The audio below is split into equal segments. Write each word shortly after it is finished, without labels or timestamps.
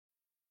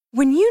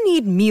When you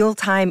need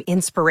mealtime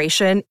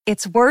inspiration,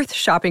 it's worth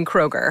shopping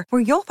Kroger,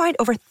 where you'll find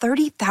over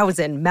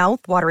 30,000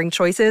 mouth-watering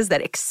choices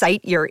that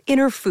excite your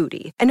inner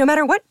foodie. And no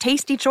matter what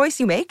tasty choice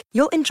you make,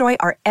 you'll enjoy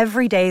our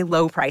everyday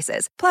low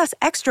prices, plus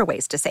extra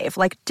ways to save,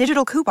 like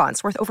digital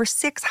coupons worth over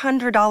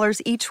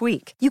 $600 each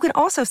week. You can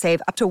also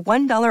save up to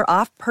 $1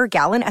 off per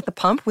gallon at the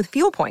pump with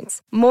fuel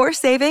points. More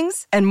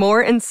savings and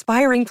more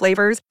inspiring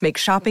flavors make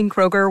shopping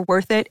Kroger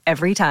worth it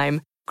every time.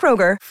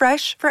 Kroger,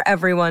 fresh for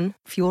everyone.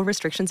 Fuel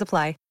restrictions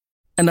apply.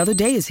 Another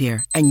day is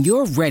here, and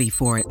you're ready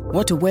for it.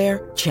 What to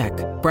wear? Check.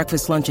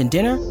 Breakfast, lunch, and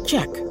dinner?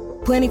 Check.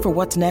 Planning for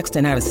what's next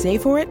and how to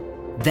save for it?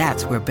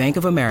 That's where Bank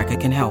of America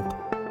can help.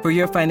 For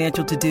your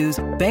financial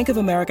to-dos, Bank of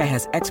America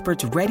has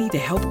experts ready to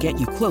help get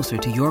you closer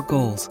to your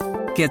goals.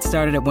 Get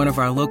started at one of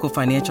our local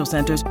financial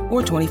centers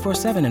or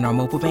 24/7 in our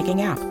mobile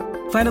banking app.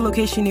 Find a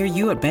location near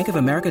you at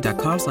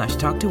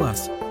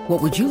bankofamerica.com/talktous. What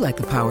would you like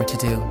the power to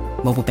do?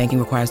 Mobile banking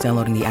requires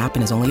downloading the app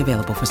and is only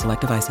available for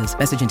select devices.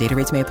 Message and data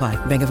rates may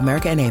apply. Bank of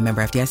America N.A.,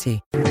 member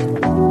FDIC.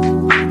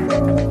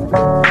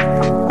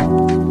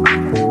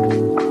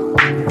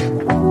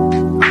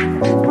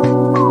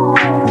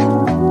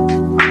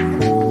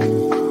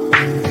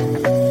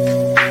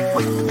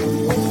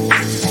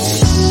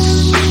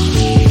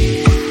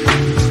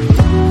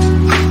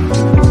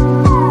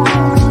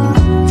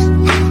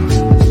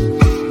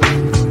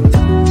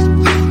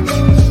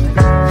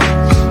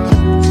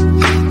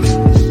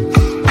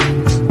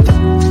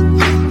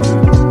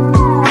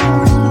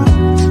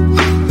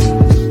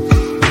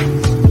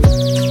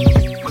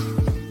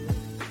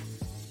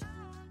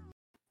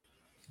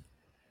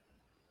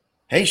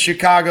 Hey,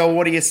 Chicago,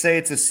 what do you say?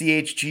 It's a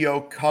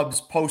CHGO Cubs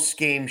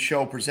post-game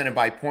show presented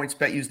by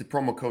PointsBet. Use the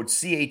promo code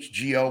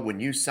CHGO when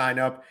you sign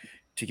up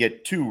to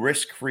get 2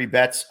 risk-free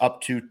bets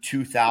up to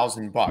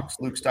 $2,000.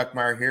 Luke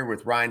Stuckmeyer here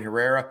with Ryan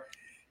Herrera.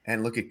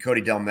 And look at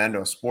Cody Del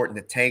Mendo sporting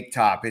the tank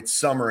top. It's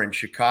summer in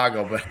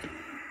Chicago, but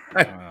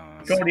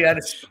Cody,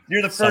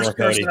 you're the first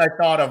person I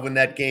thought of when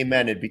that game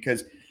ended,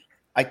 because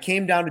I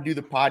came down to do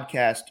the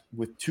podcast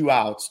with 2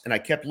 outs, and I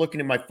kept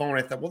looking at my phone.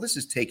 I thought, well, this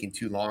is taking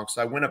too long.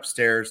 So I went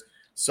upstairs,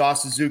 saw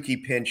Suzuki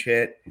pinch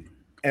hit,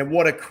 and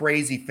what a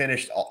crazy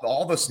finish.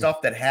 All the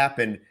stuff that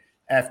happened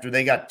after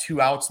they got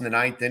 2 outs in the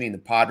 9th inning, the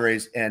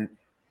Padres. And,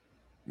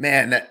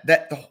 man,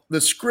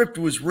 the script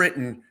was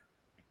written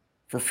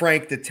for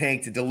Frank the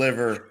Tank to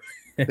deliver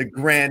the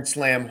grand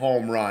slam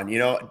home run. You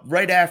know,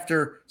 right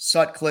after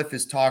Sutcliffe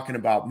is talking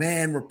about,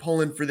 man, we're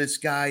pulling for this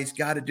guy. He's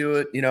got to do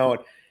it. You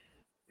know,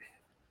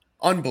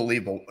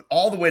 unbelievable.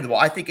 All the way to the ball.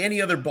 I think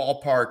any other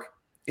ballpark,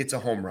 it's a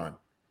home run.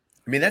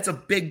 I mean, that's a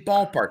big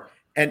ballpark.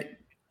 And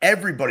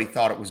everybody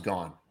thought it was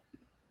gone.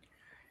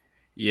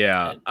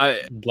 Yeah.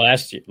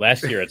 Last year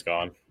it's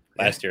gone.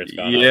 Last year it's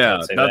gone.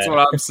 Yeah, that's what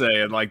I'm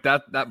saying. Like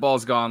that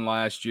ball's gone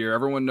last year.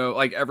 Everyone knows,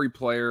 like every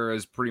player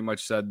has pretty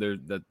much said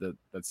that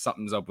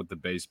something's up with the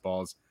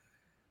baseballs.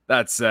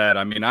 That said,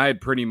 I mean, I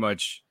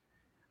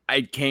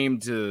came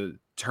to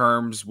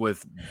terms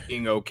with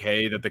being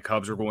okay that the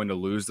Cubs were going to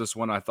lose this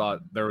one. I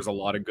thought there was a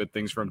lot of good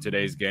things from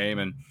today's game,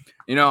 and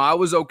I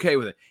was okay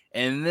with it.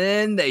 And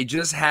then they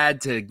just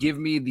had to give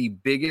me the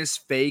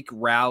biggest fake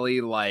rally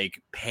like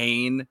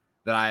pain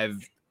that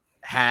I've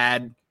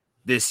had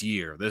this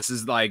year. This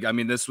is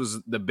this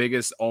was the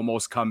biggest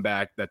almost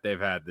comeback that they've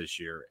had this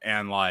year.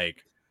 And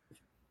like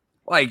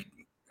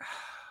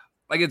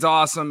it's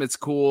awesome. It's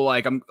cool.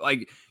 Like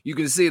you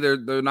can see they're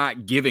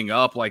not giving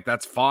up. Like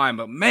that's fine.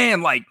 But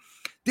man, like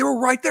they were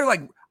right there.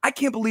 Like I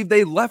can't believe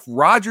they left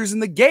Rogers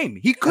in the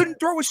game. He couldn't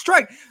throw a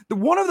strike.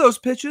 One of those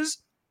pitches,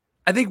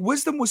 I think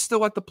Wisdom was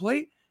still at the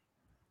plate.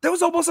 That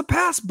was almost a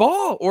pass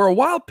ball or a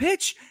wild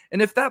pitch.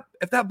 And if that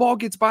ball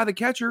gets by the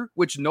catcher,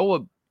 which Nola,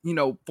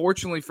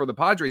 fortunately for the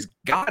Padres,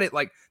 got it,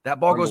 like that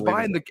ball goes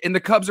by and the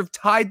Cubs have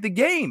tied the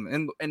game.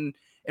 And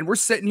we're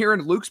sitting here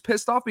and Luke's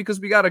pissed off because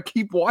we got to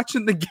keep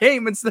watching the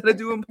game instead of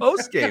doing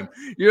post game.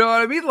 You know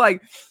what I mean?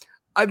 Like,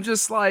 I'm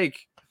just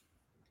like,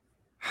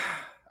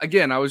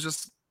 again, I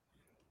was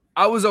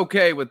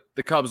okay with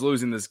the Cubs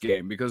losing this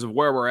game because of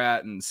where we're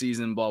at in the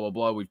season, blah, blah,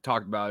 blah. We've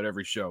talked about it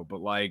every show, but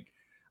like,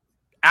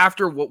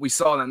 after what we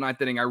saw in that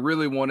 9th inning, I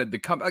really wanted to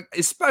come,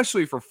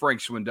 especially for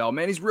Frank Schwindel.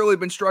 Man, he's really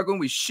been struggling.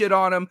 We shit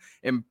on him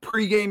in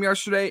pregame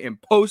yesterday and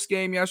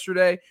postgame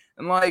yesterday.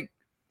 And, like,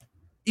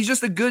 he's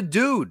just a good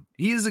dude.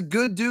 He is a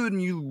good dude,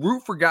 and you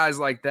root for guys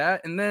like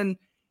that. And then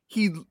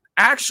he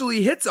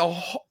actually hits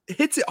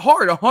it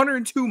hard,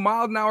 102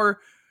 mile an hour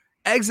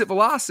exit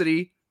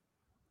velocity,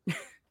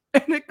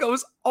 and it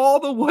goes all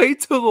the way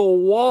to the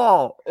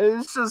wall.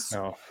 It's just,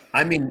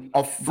 I mean,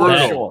 a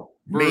foot short,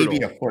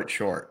 maybe a foot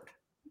short.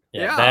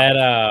 Yeah,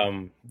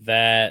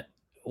 that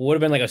would have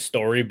been like a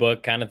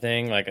storybook kind of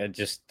thing. Like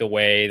just the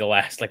way the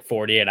last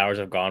 48 hours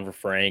have gone for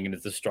Frank and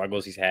the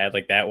struggles he's had,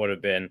 like that would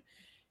have been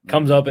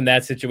comes up in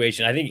that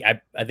situation. I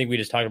think we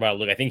just talked about it.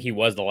 Luke, I think he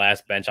was the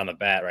last bench on the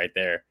bat right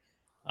there.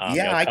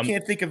 I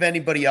can't think of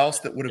anybody else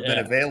that would have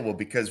been available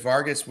because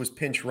Vargas was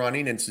pinch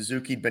running and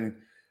Suzuki'd been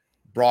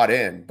brought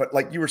in. But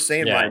like you were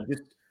saying, Ryan,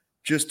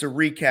 just to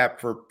recap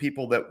for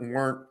people that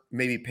weren't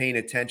maybe paying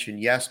attention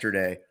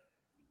yesterday,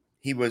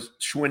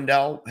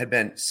 Schwindel had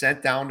been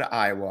sent down to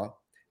Iowa,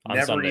 On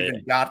never Sunday.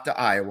 even got to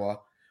Iowa,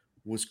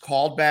 was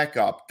called back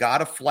up,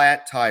 got a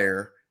flat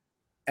tire,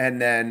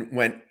 and then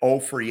went 0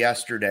 for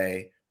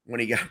yesterday when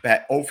he got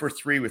back 0 for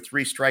 3 with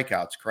 3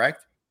 strikeouts,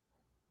 correct?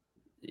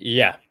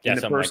 Yeah. In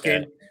the first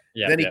game.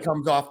 Yeah. Then he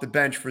comes off the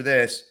bench for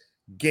this,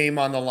 game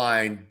on the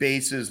line,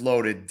 bases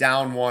loaded,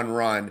 down 1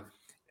 run,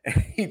 and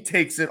he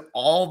takes it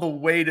all the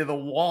way to the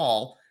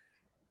wall,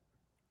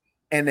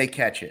 and they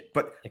catch it.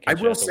 But I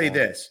will say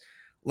this,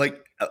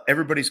 like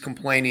everybody's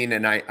complaining,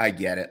 and I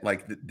get it,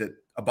 like the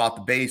about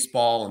the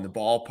baseball and the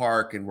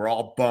ballpark, and we're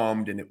all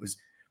bummed, and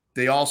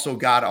they also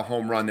got a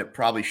home run that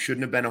probably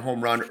shouldn't have been a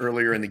home run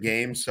earlier in the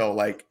game. So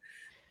like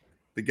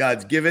the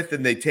gods giveth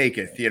and they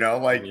taketh, you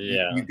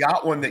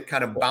got one that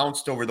kind of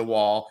bounced over the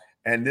wall,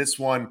 and this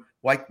one,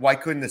 why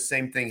couldn't the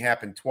same thing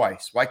happen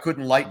twice? Why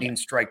couldn't lightning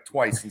strike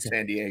twice in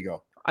San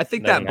Diego? I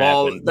think that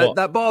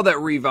ball that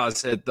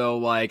Rivas hit, though,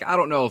 like, I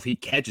don't know if he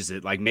catches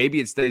it. Like, maybe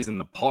it stays in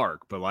the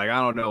park, but like,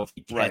 I don't know if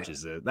he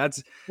catches it.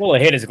 It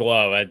hit his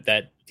glove.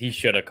 That he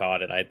should have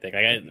caught it. I think.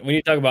 When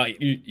you talk about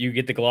you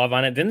get the glove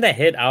on it, didn't that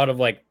hit out of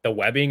like the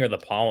webbing or the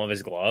palm of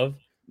his glove?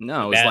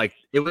 No, it was like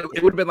it would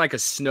have been like a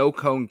snow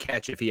cone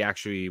catch if he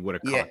actually would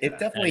have caught it.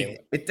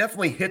 It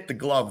definitely hit the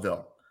glove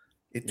though.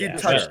 It did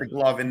touch the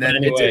glove, and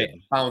then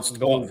it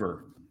bounced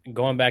over.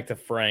 Going back to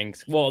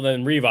Frank's, well,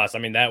 then Rivas, I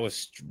mean, that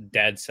was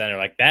dead center.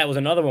 Like, that was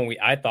another one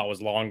I thought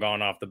was long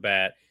gone off the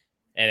bat,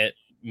 and it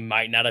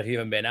might not have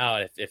even been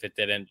out if it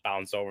didn't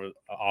bounce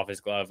off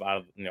his glove out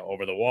of,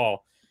 over the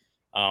wall.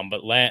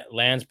 But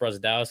Lance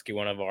Brzdowski,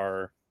 one of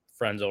our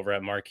friends over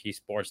at Marquee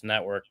Sports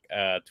Network,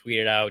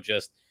 tweeted out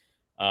just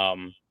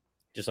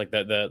like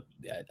the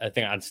I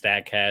think on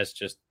StatCast,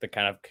 just the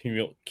kind of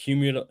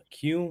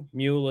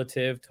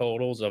cumulative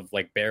totals of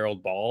like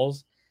barreled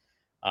balls.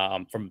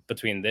 From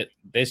between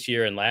this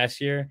year and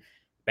last year.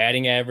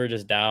 Batting average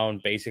is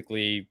down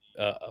basically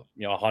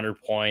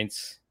 100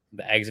 points.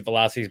 The exit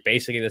velocity is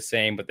basically the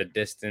same, but the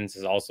distance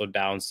is also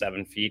down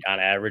 7 feet on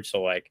average.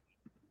 So like,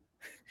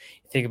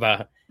 think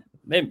about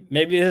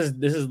maybe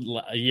this is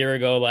a year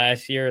ago,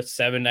 last year,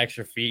 7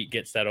 extra feet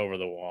gets that over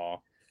the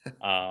wall.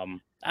 I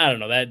don't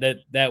know,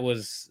 that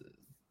was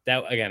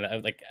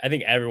again, like, I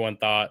think everyone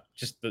thought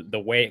just the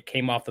way it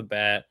came off the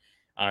bat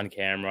on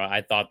camera,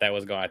 I thought that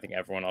was going. I think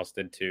everyone else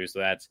did too. So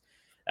that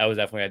was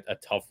definitely a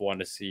tough one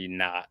to see.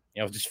 Not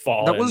just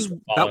fall. That was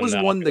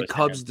one the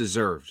Cubs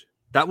deserved.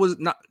 That was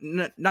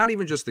not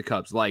even just the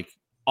Cubs. Like,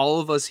 all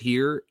of us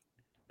here,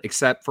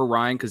 except for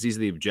Ryan, because he's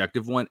the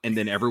objective one, and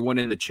then everyone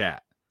in the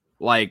chat.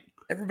 Like,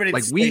 everybody,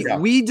 like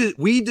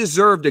we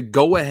deserved a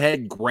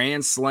go-ahead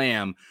grand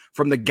slam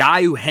from the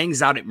guy who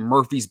hangs out at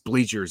Murphy's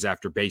bleachers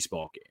after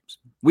baseball games.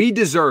 We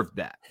deserved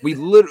that. We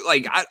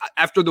literally,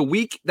 after the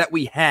week that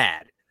we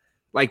had.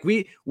 Like,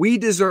 we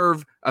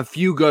deserve a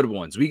few good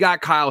ones. We got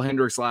Kyle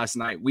Hendricks last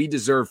night. We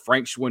deserve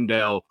Frank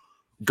Schwindel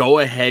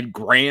go-ahead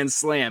grand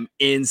slam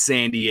in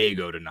San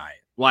Diego tonight.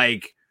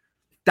 Like,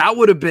 that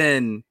would have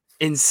been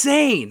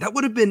insane. That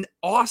would have been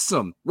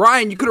awesome.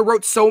 Ryan, you could have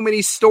wrote so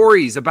many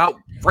stories about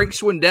Frank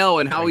Schwindel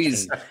and how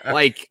he's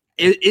like,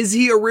 is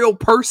he a real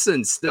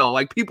person still?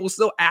 Like, people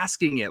still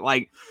asking it.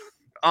 Like,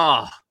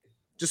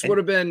 just would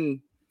have been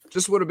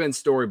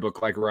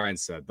storybook, like Ryan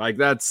said. Like,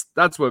 that's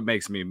what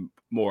makes me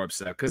more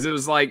upset, because it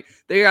was like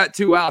they got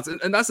 2 outs,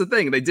 and that's the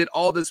thing. They did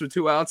all this with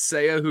 2 outs.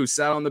 Seiya, who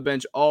sat on the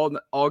bench all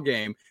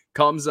game,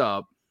 comes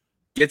up,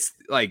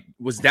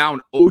 was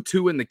down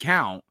 0-2 in the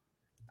count.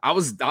 I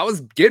was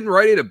getting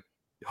ready to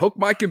hook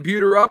my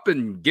computer up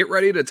and get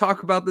ready to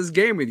talk about this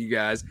game with you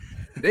guys.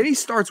 Then he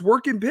starts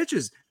working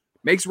pitches,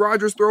 makes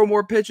Rogers throw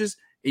more pitches.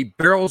 He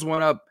barrels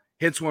one up,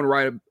 hits one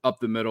right up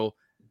the middle.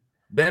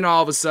 Then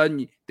all of a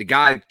sudden, the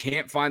guy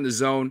can't find the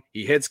zone.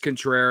 He hits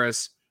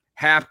Contreras.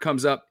 Happ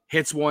comes up,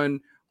 hits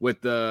one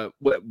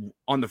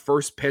on the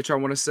first pitch, I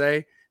want to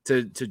say,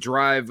 to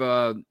drive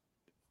a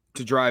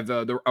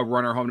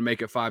runner home to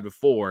make it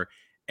 5-4.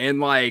 And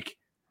like,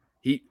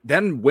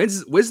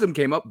 Wisdom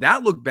came up,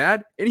 that looked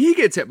bad, and he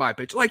gets hit by a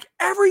pitch. Like,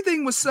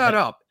 everything was set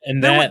up.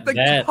 And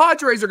the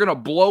Padres are gonna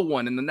blow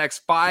one in the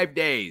next 5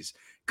 days,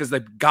 because the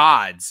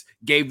gods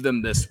gave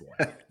them this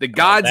one. The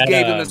gods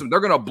gave them this one. They're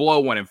gonna blow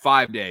one in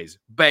 5 days.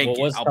 Bank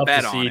it. I'll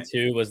bet on it.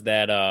 Too was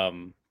that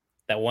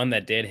that one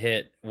that did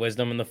hit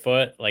Wisdom in the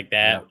foot, like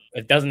that. Yeah.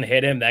 It doesn't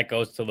hit him. That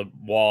goes to the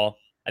wall.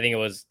 I think it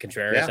was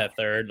Contreras at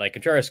third. Like,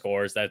 Contreras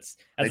scores. That's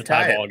a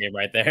tie ball game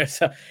right there.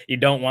 So you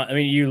don't want. I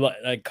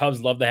mean,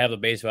 Cubs love to have the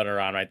base runner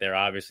on right there,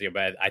 obviously,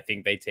 but I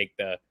think they take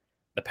the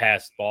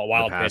pass ball,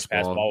 pass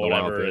ball,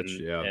 whatever.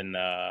 And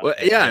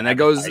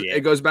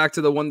it goes back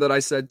to the one that I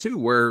said too,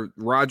 where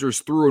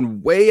Rogers threw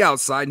in way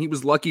outside, and he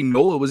was lucky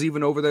Nola was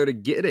even over there to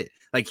get it.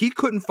 Like, he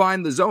couldn't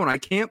find the zone. I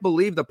can't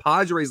believe the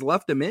Padres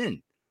left him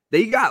in.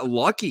 They got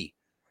lucky.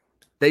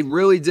 They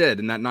really did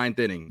in that 9th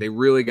inning. They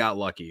really got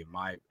lucky, in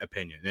my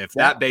opinion. And if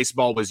that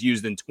baseball was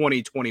used in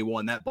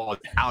 2021, that ball is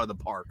out of the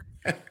park.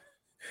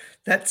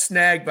 That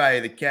snag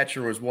by the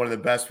catcher was one of the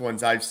best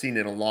ones I've seen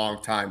in a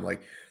long time.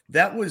 Like,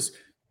 that was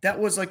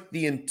like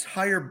the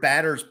entire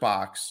batter's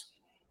box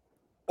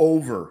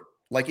over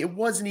Like, it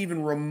wasn't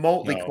even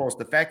remotely close.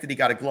 The fact that he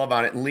got a glove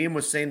on it, and Liam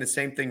was saying the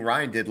same thing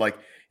Ryan did. Like,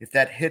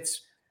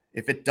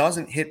 if it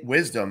doesn't hit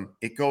Wisdom,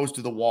 it goes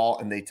to the wall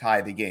and they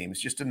tie the game.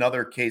 It's just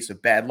another case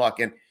of bad luck.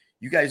 And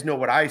you guys know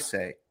what I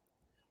say.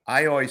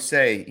 I always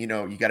say,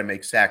 you got to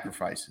make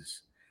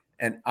sacrifices.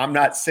 And I'm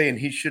not saying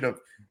he should have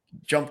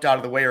jumped out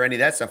of the way or any of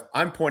that stuff.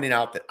 I'm pointing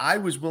out that I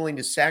was willing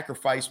to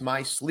sacrifice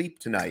my sleep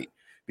tonight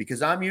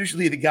because I'm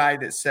usually the guy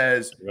that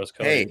says,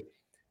 hey,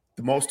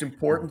 the most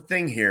important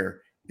thing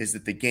here is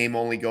that the game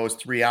only goes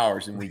 3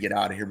 hours and we get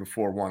out of here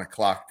before 1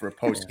 o'clock for a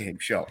post-game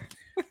show.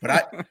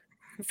 But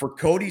for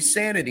Cody's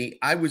sanity,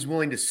 I was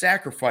willing to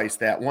sacrifice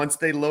that. Once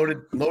they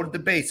loaded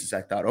the bases,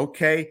 I thought,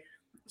 okay,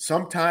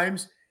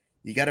 sometimes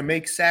you got to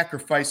make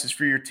sacrifices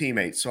for your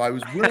teammates. So I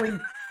was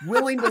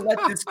willing to let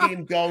this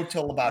game go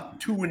till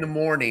about 2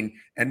 a.m,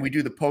 and we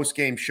do the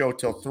post-game show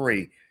till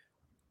 3.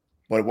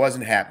 But it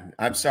wasn't happening.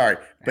 I'm sorry.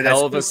 But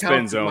hell of a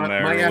spin zone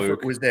there, my effort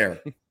Luke. was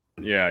there.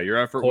 Yeah, your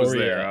effort was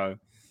there.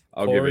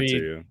 I'll give it to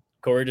you.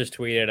 Corey just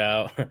tweeted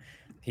out.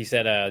 He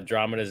said a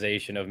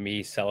dramatization of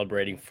me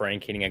celebrating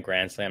Frank hitting a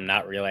grand slam,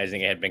 not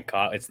realizing it had been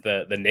caught. It's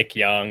the Nick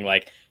Young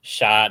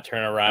shot,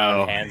 turn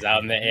around, hands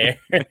out in the air.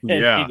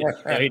 Yeah,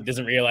 he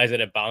doesn't realize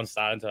that it bounced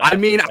out into. I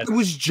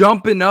was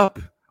jumping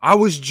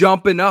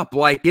up.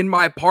 Like in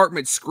my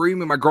apartment,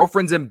 screaming. My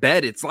girlfriend's in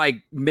bed. It's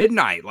like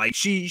midnight. Like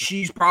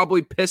she's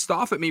probably pissed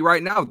off at me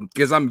right now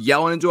because I'm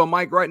yelling into a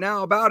mic right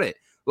now about it.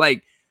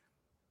 Like.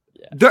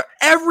 Yeah.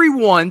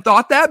 Everyone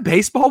thought that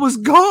baseball was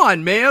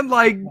gone, man.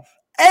 Like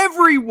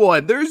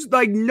everyone. There's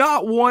like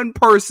not one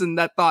person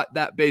that thought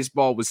that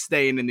baseball was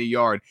staying in the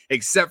yard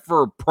except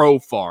for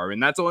Profar,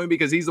 and that's only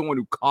because he's the one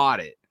who caught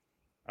it.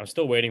 I'm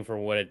still waiting for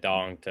Wooded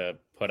Dong to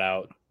put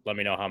out. Let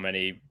me know how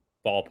many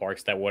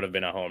ballparks that would have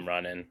been a home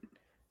run in.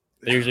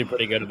 They're usually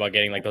pretty good about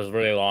getting like those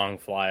really long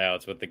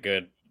flyouts with the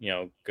good,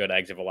 good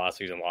exit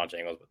velocities and launch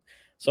angles. But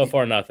so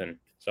far, nothing.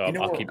 So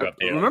I'll keep you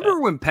updated.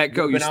 Remember when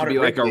Petco used to be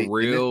like a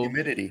real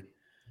humidity?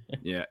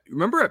 Yeah.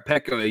 Remember at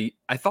Petco,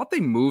 I thought they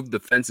moved the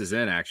fences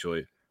in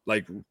actually,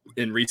 like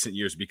in recent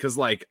years, because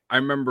like I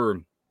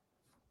remember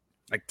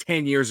like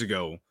 10 years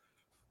ago,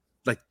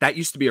 like that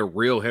used to be a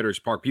real hitter's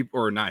park. People,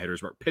 or not hitter's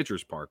park,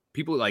 pitcher's park.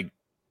 People like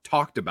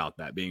talked about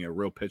that being a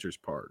real pitcher's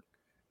park.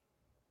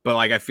 But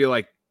like I feel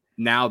like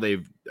now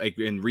they've like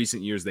in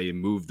recent years they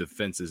moved the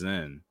fences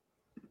in.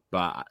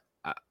 But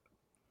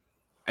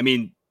I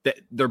mean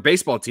their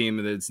baseball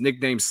team, it's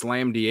nicknamed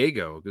Slam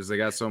Diego because they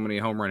got so many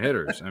home run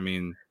hitters. I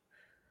mean,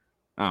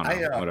 I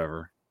don't know,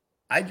 whatever.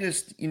 I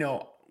just,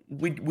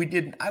 we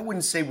didn't, I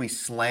wouldn't say we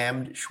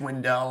slammed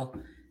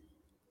Schwindel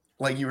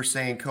like you were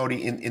saying,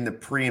 Cody, in the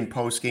pre and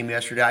post game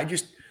yesterday.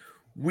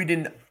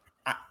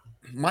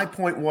 My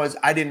point was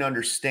I didn't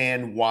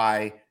understand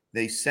why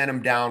they sent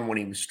him down when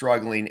he was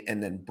struggling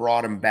and then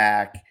brought him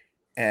back.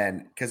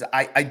 And because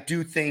I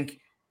do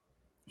think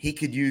he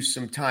could use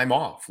some time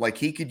off. Like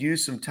he could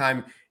use some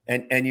time.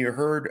 And you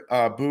heard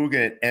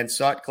Boog and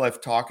Sutcliffe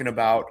talking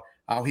about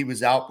how he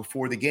was out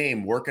before the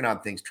game working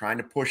on things, trying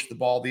to push the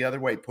ball the other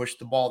way,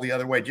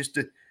 just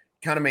to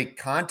kind of make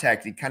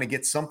contact and kind of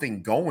get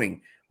something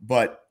going.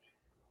 But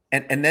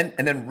and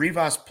then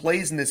Rivas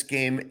plays in this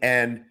game,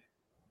 and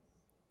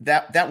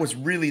that was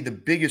really the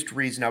biggest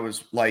reason I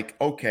was like,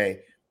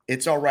 okay,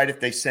 it's all right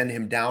if they send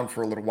him down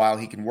for a little while.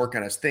 He can work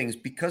on his things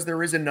because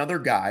there is another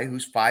guy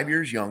who's 5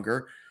 years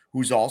younger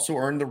who's also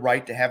earned the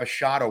right to have a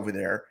shot over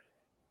there.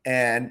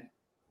 And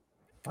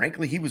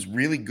frankly, he was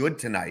really good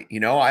tonight.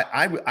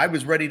 I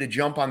was ready to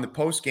jump on the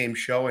post-game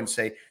show and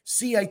say,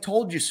 see, I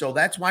told you so.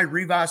 That's why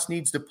Rivas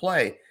needs to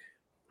play.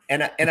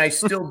 And I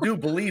still do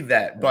believe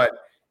that. But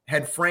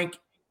had Frank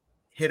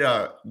hit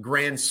a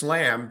grand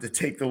slam to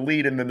take the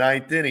lead in the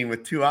ninth inning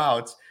with 2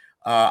 outs,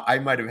 I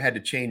might have had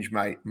to change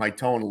my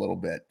tone a little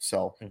bit.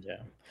 So,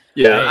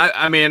 yeah.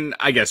 I mean,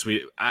 I guess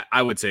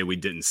I would say we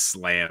didn't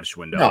slam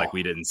Schwindel. No. Like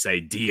we didn't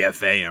say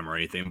DFA him or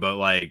anything, but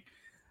like,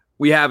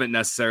 we haven't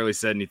necessarily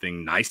said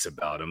anything nice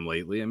about him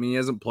lately. I mean, he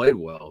hasn't played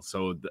well.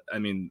 So, I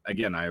mean,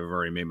 again, I've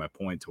already made my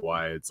point to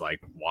why it's like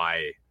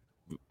why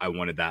I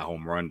wanted that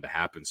home run to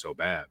happen so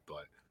bad.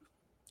 But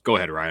go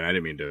ahead, Ryan. I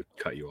didn't mean to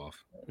cut you off.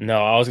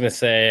 No, I was going to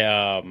say,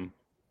 I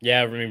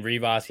mean,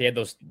 Rivas, he had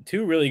those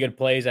 2 really good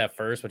plays at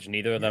first, which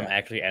neither of them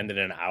actually ended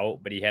in out.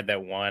 But he had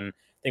that one,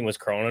 I think it was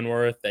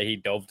Cronenworth, that he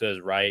dove to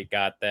his right,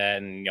 got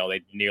that, and,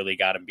 they nearly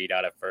got him beat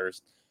out at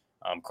first.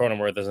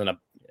 Cronenworth isn't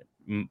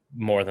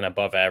more than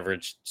above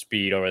average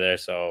speed over there,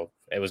 so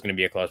it was going to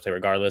be a close play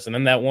regardless. And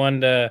then that one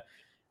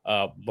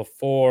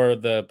before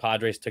the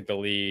Padres took the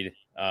lead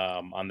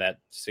on that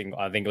single,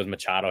 I think it was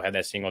Machado had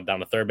that single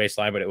down the third base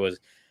line, but it was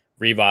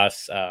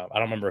Rivas. I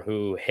don't remember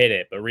who hit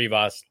it, but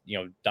Rivas,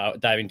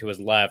 diving to his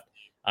left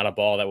on a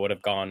ball that would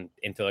have gone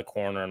into the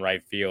corner in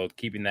right field,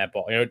 keeping that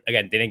ball.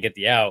 Again, didn't get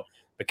the out,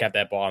 but kept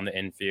that ball in the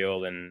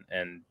infield and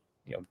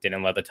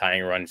didn't let the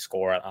tying run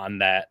score on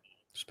that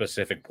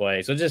specific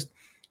play. So just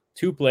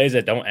 2 plays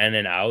that don't end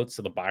in out,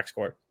 so the box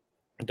score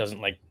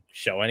doesn't like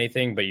show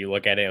anything, but you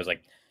look at it, it was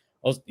like,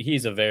 well,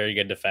 he's a very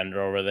good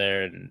defender over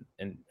there.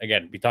 And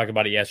again, we talked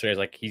about it yesterday. It's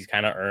like he's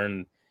kind of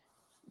earned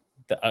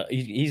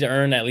he's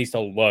earned at least a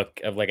look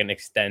of like an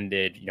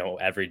extended,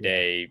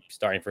 everyday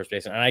starting first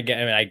base. And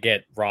I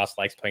get Ross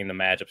likes playing the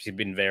matchups. He's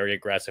been very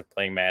aggressive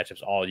playing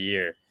matchups all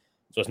year.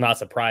 So it's not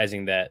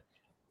surprising that,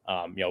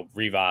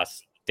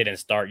 Rivas didn't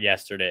start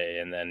yesterday.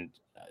 And then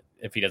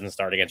if he doesn't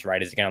start against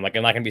righties again, I'm not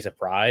going to be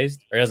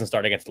surprised. Or he doesn't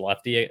start against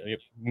lefty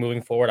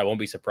moving forward, I won't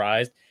be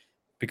surprised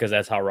because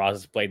that's how Ross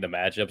has played the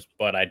matchups.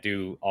 But I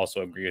do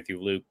also agree with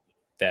you, Luke,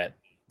 that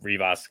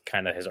Rivas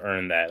kind of has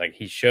earned that. Like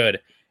he should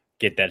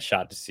get that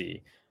shot to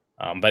see.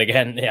 But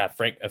again,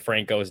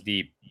 Frank goes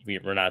deep.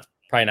 We're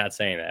probably not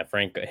saying that.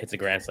 Frank hits a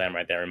grand slam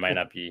right there. That might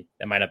not be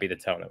the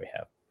tone that we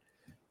have.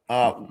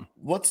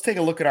 Let's take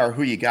a look at our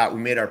who you got. We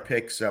made our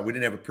picks. We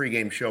didn't have a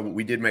pregame show, but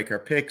we did make our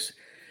picks.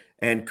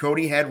 And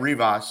Cody had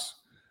Rivas,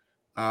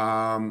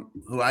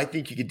 who I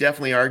think you could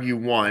definitely argue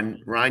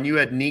won. Ryan, you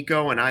had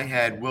Nico, and I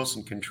had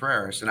Wilson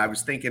Contreras. And I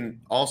was thinking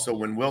also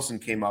when Wilson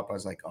came up, I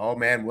was like, oh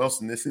man,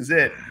 Wilson, this is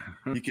it.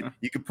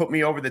 You could put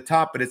me over the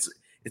top, but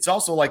it's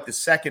also like the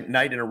second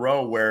night in a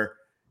row where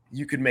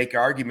you could make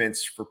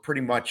arguments for pretty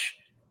much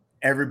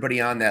everybody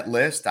on that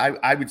list.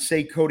 I would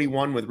say Cody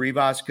won with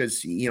Rivas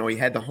because, he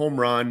had the home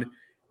run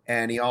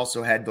and he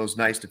also had those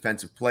nice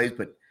defensive plays.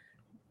 But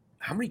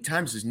how many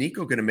times is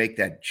Nico going to make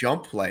that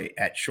jump play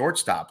at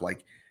shortstop?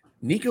 Like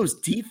Nico's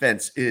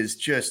defense is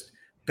just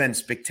been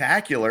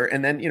spectacular.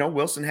 And then,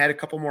 Wilson had a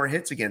couple more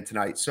hits again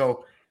tonight.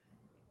 So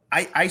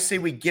I say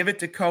we give it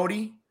to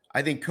Cody.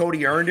 I think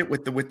Cody earned it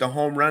with the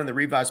home run and the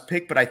Rivas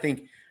pick. But I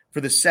think for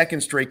the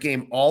second straight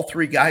game, all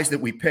three guys that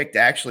we picked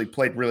actually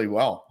played really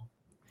well.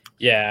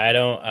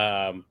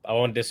 Yeah, I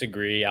won't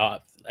disagree.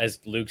 As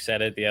Luke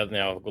said it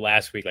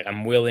last week, like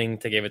I'm willing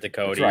to give it to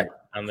Cody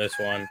on this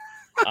one.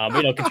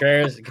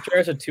 Contreras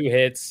had 2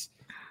 hits.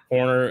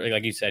 Corner,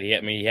 like you said, he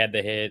had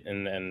the hit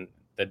and then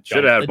the jump.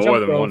 Should have more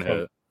than one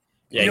hit.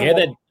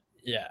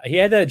 Yeah, he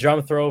had that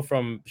jump throw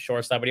from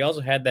shortstop, but he also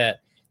had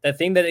that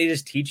thing that they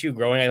just teach you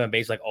growing up on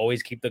base, like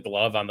always keep the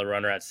glove on the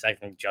runner at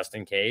second just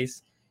in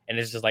case. And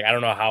it's just like I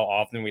don't know how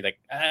often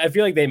I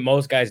feel like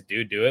most guys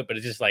do it, but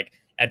it's just like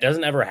it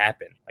doesn't ever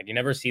happen. Like you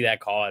never see that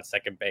call at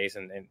second base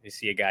and you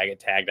see a guy get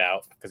tagged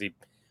out because he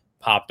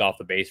popped off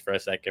the base for a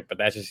second. But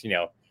that's just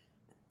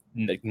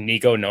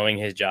Nico knowing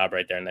his job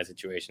right there in that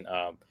situation.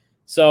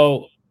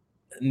 So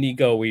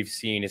Nico, we've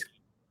seen, has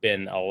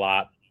been a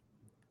lot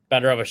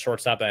better of a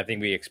shortstop than I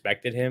think we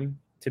expected him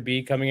to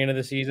be coming into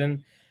the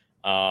season.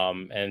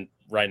 And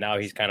right now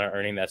he's kind of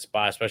earning that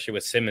spot, especially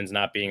with Simmons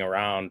not being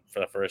around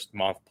for the first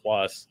month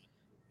plus.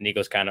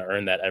 Nico's kind of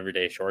earned that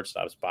everyday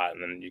shortstop spot,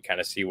 and then you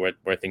kind of see where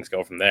things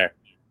go from there.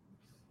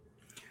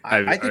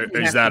 I think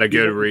is that a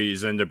good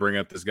reason to bring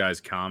up this guy's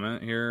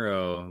comment here,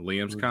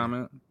 Liam's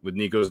comment with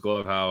Nico's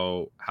glove?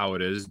 How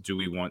it is? Do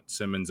we want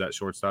Simmons at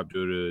shortstop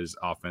due to his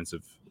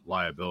offensive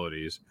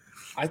liabilities?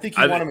 I think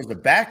you want him as a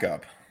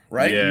backup,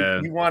 right?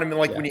 Yeah. You want him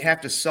when you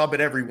have to sub it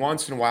every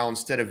once in a while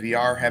instead of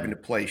VR having to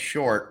play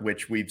short,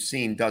 which we've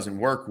seen doesn't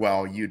work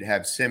well. You'd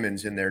have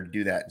Simmons in there to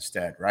do that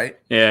instead, right?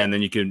 Yeah, and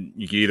then you can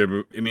either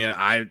move. I mean,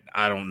 I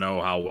don't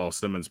know how well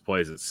Simmons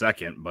plays at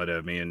second, but I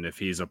mean, if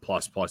he's a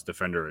plus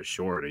defender at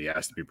short, he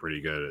has to be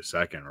pretty good at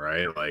second,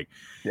 right? Like,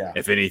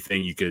 if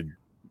anything, you could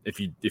if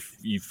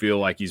you feel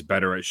like he's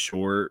better at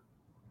short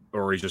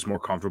or he's just more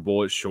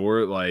comfortable at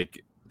short,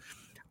 like.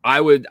 I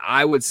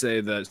would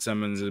say that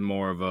Simmons is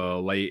more of a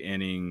late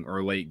inning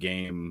or late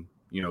game,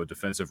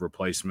 defensive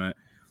replacement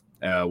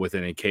with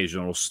an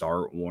occasional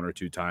start 1 or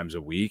 2 times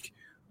a week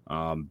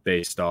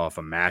based off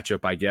a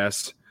matchup, I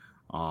guess,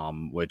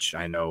 which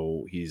I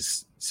know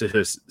he's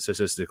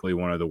statistically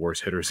one of the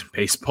worst hitters in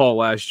baseball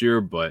last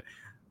year, but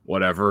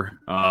whatever.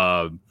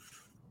 But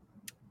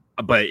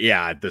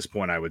yeah, at this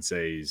point, I would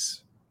say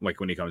he's like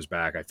when he comes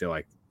back, I feel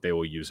like they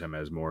will use him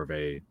as more of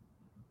a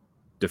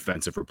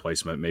defensive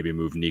replacement, maybe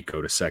move Nico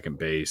to second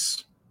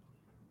base.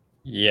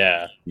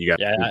 Yeah. You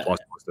got plus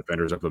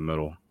defenders up the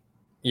middle.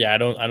 Yeah, I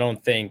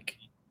don't think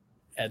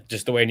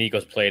just the way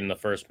Nico's played in the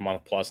first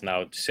month plus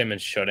now,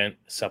 Simmons shouldn't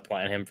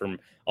supplant him from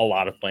a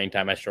lot of playing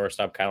time at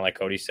shortstop, kind of like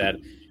Cody said.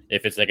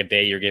 If it's like a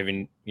day you're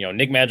giving,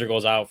 Nick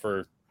Madrigal's out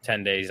for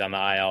 10 days on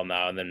the IL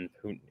now, and then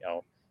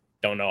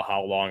don't know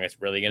how long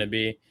it's really going to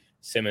be.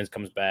 Simmons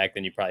comes back,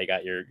 then you probably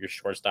got your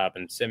shortstop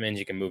and Simmons.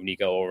 You can move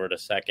Nico over to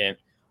second,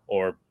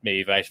 or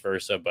maybe vice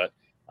versa. But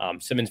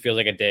Simmons feels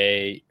like a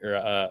day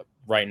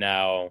right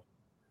now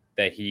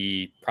that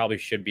he probably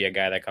should be a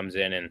guy that comes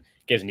in and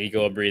gives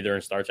Nico a breather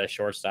and starts at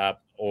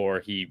shortstop.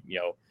 Or he,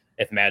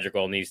 if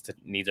Madrigal needs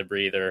a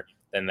breather,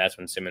 then that's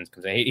when Simmons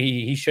comes in.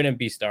 He shouldn't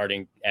be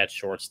starting at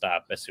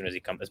shortstop as soon as he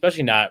comes,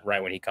 especially not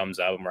right when he comes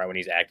up and right when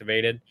he's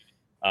activated.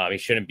 He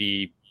shouldn't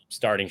be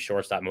starting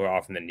shortstop more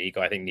often than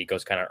Nico. I think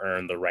Nico's kind of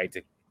earned the right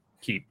to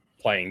keep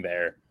playing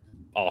there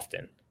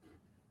often.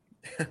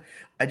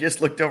 I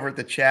just looked over at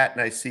the chat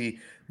and I see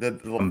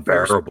the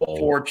first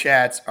 4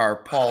 chats are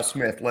Paul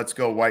Smith. Let's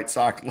go White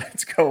Sox.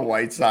 Let's go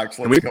White Sox.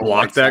 Can we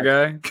block that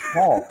guy?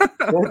 Paul,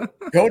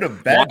 go to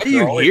bed. Why are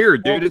you here,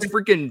 dude? It's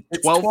freaking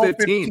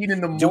 12:15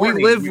 in the morning. Do we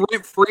live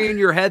rent free in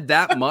your head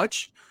that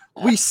much?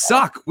 We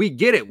suck. We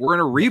get it. We're in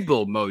a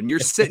rebuild mode, and you're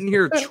sitting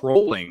here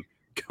trolling.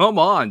 Come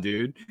on,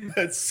 dude.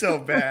 That's so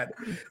bad.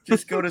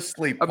 Just go to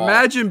sleep, Paul.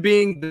 Imagine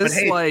being this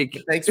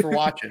thanks for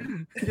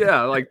watching.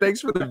 Yeah, like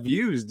thanks for the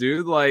views,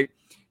 dude. Like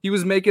he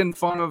was making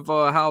fun of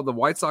how the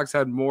White Sox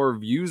had more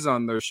views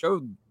on their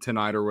show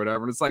tonight or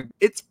whatever. And it's like,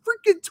 it's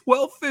freaking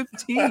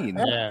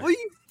 12:15. Yeah.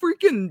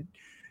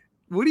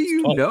 What do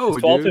you know,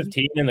 it's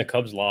 12:15 and the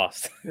Cubs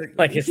lost.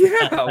 Like it's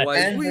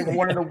and we're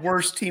one of the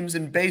worst teams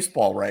in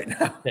baseball right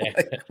now.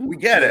 Like, we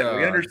get it.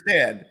 We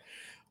understand.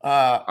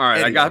 All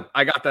right, anyway.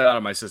 I got that out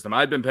of my system.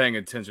 I'd been paying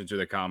attention to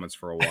the comments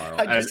for a while,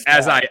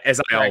 as I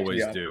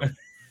always do.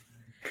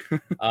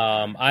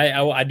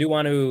 I do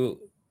want to,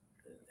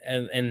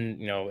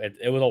 and you know,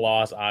 it was a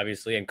loss,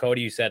 obviously. And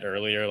Cody, you said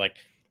earlier, like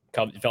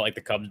Cubs felt like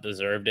the Cubs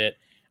deserved it.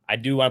 I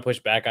do want to push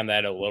back on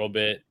that a little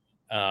bit.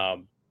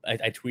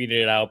 I tweeted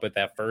it out, but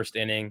that first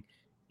inning,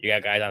 you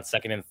got guys on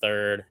second and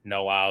third,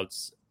 no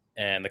outs,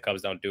 and the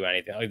Cubs don't do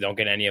anything. They don't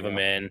get any of them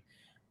in.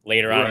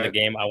 Later on in the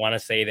game, I want to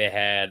say they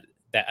had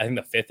that. I think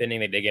the fifth inning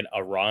they did get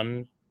a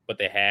run, but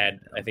they had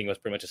I think it was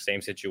pretty much the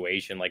same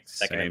situation, like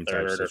second and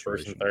third or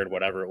first and third,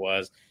 whatever it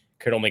was.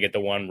 Could only get the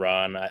one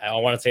run. I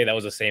want to say that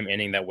was the same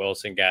inning that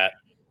Wilson got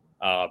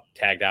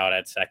tagged out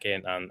at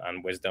second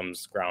on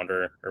Wisdom's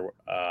grounder.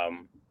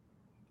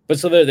 But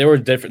so there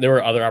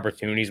were other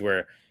opportunities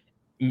where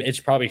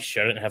it probably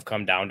shouldn't have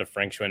come down to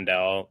Frank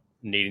Schwindel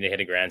needing to hit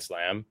a grand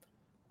slam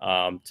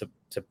to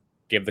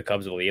give the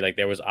Cubs the lead. Like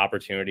there was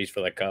opportunities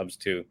for the Cubs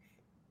to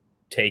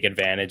take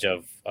advantage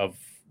of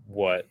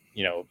what,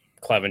 you know,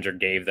 Clevenger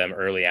gave them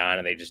early on,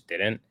 and they just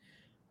didn't.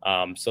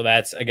 So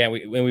that's, again,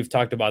 we've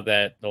talked about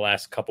that the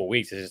last couple of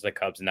weeks. It's just the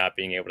Cubs not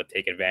being able to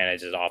take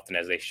advantage as often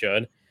as they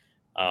should.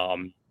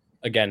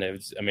 Again, it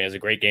was a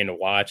great game to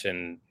watch,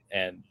 and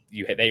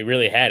they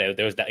really had it.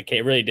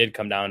 It really did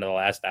come down to the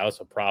last out.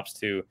 So props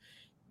to,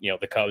 you know,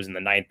 the Cubs in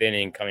the ninth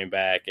inning coming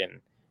back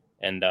and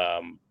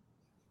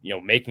you know,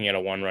 making it a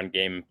one-run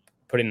game,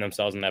 putting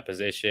themselves in that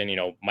position. You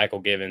know, Michael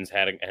Givens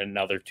had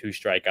another 2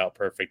 strikeout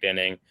perfect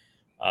inning.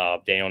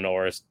 Daniel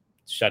Norris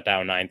shut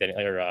down ninth inning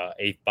or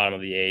bottom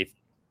of the eighth.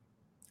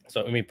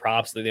 So I mean,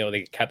 props. You know,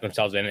 they kept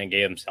themselves in and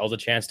gave themselves a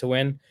chance to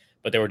win.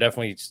 But there were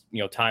definitely,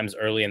 you know, times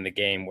early in the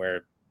game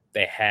where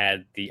they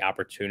had the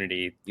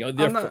opportunity. You know,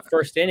 the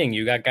first inning,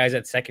 you got guys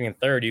at second and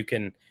third. You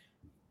could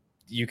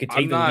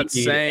take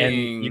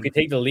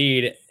the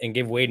lead and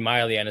give Wade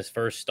Miley on his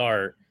first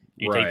start.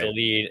 You take the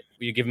lead.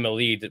 You give him a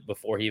lead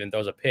before he even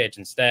throws a pitch.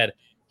 Instead,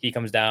 he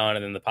comes down,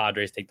 and then the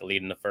Padres take the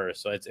lead in the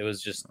first. So it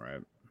was just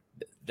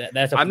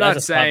I'm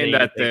not saying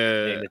that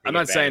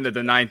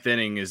the ninth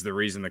inning is the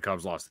reason the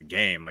Cubs lost the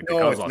game. Like the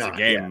Cubs lost the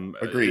game.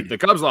 Yeah, agreed. The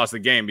Cubs lost the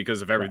game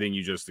because of everything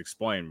you just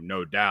explained,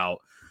 no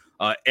doubt.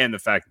 And the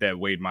fact that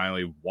Wade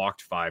Miley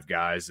walked 5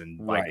 guys, and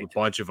like a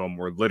bunch of them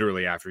were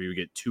literally after you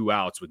get 2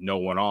 outs with no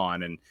one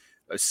on, and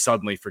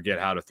suddenly forget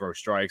how to throw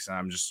strikes. And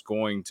I'm just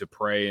going to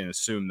pray and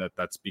assume that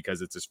that's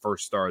because it's his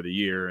first start of the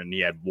year and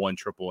he had 1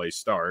 AAA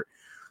start.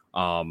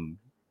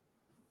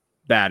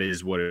 That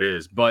is what it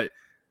is. But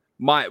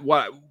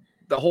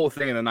the whole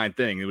thing in the ninth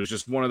inning, it was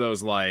just one of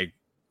those, like,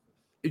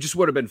 it just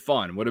would have been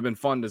fun. Would have been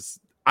fun to.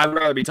 I'd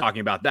rather be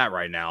talking about that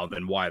right now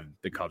than why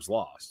the Cubs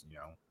lost, you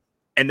know.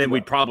 And then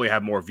we'd probably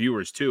have more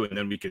viewers too, and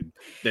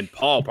then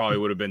Paul probably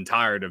would have been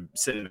tired of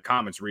sitting in the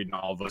comments reading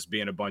all of us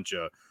being a bunch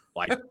of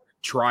like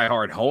try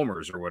hard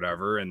homers or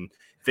whatever, and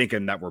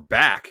thinking that we're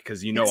back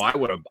because, you know, I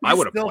would have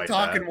still played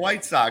talking that.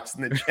 White Sox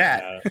in the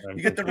chat.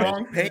 You get the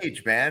wrong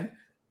page, man.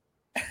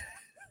 He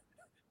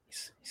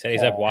said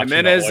he's watching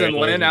Jimenez and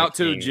Lynn out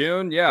to team.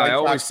 June. Yeah, I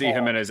always see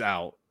Jimenez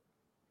out.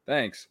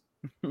 Thanks.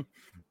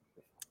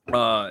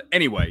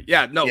 Anyway,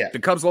 the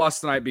Cubs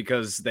lost tonight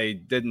because they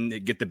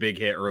didn't get the big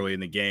hit early in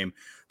the game.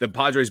 The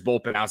Padres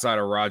bullpen outside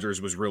of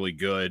Rogers was really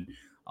good.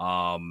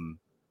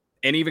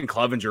 And even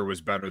Clevenger was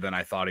better than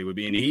I thought he would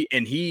be.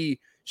 And he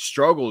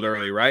struggled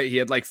early, right? He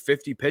had like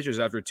 50 pitches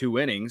after 2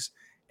 innings.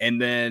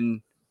 And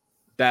then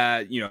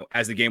that, you know,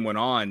 as the game went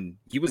on,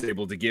 he was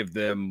able to give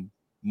them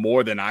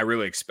more than I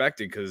really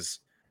expected because,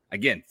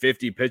 again,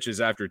 50 pitches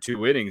after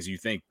 2 innings, you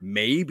think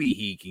maybe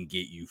he can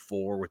get you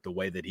 4 with the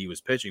way that he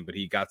was pitching, but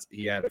he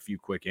had a few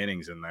quick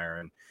innings in there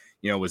and,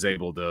 you know, was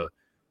able to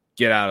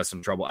get out of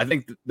some trouble. I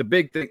think the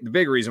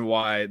big reason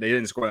why they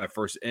didn't score that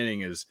first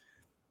inning is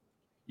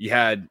you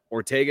had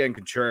Ortega and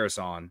Contreras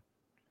on.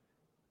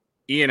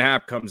 Ian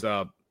Happ comes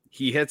up.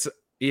 He hits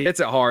it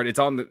hard. It's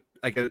on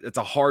it's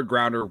a hard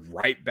grounder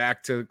right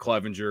back to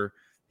Clevenger.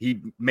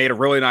 He made a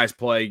really nice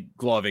play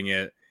gloving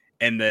it.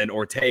 And then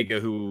Ortega,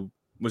 who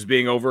was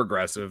being over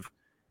aggressive,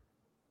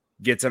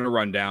 gets in a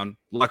rundown.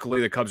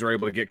 Luckily, the Cubs were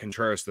able to get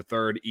Contreras to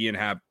third. Ian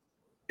Happ,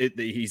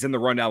 he's in the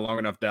rundown long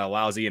enough that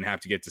allows Ian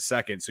Happ to get to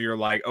second. So you're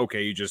like,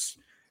 okay, you just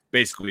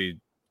basically,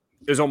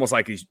 it was almost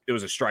like it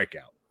was a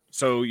strikeout.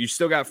 So you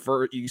still got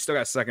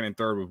second and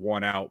third with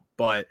 1 out,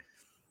 but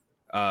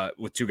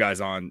with 2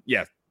 guys on,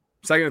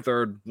 second and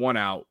third, 1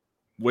 out,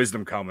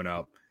 Wisdom coming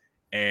up,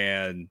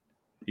 and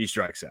he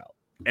strikes out.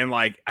 And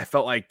like I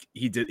felt like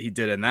he did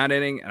in that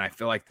inning, and I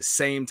feel like the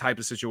same type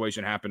of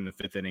situation happened in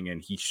the 5th inning,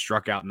 and he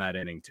struck out in that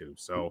inning too.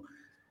 So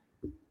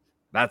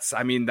That's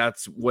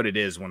what it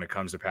is when it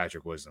comes to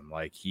Patrick Wisdom.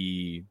 Like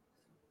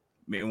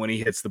when he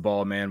hits the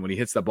ball, man, when he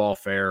hits the ball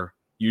fair,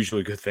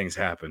 usually good things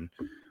happen.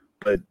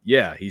 But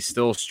yeah, he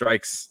still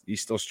strikes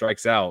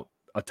out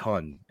a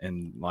ton.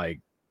 And like,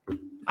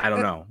 I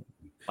don't know.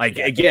 Like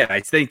again,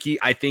 I think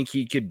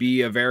he could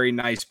be a very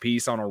nice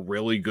piece on a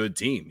really good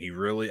team.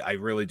 I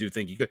really do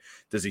think he could.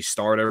 Does he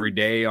start every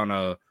day on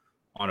a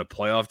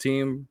playoff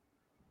team?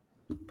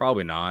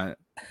 Probably not.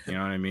 You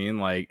know what I mean?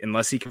 Like,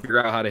 unless he can figure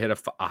out how to hit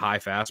a high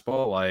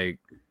fastball, like,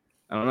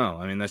 I don't know.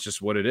 I mean, that's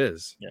just what it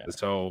is. Yeah.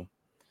 So,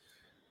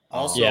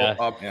 also,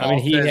 I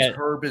mean,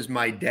 Herb is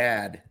my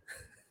dad.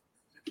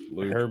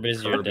 Herb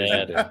is your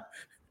dad.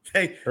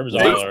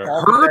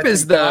 Herb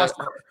is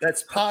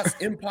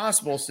that's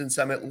impossible since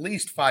I'm at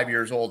least 5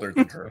 years older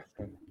than Herb.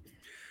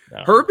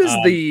 No. Herb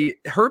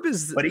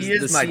is but he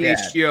is my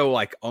CHGO dad.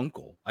 Like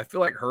uncle. I feel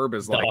like Herb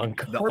is like the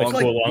uncle.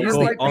 He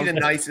might be the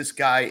nicest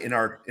guy in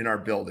our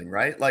building,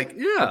 right? Like,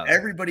 yeah,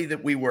 everybody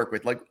that we work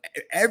with, like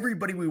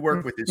everybody we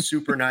work with is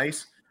super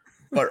nice,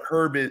 but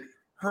Herb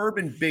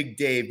and Big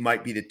Dave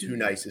might be the two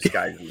nicest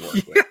guys we work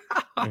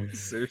with.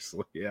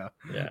 Seriously, yeah.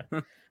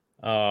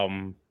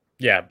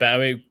 Yeah, but I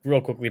mean, real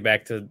quickly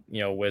back to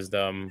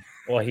Wisdom.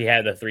 Well, he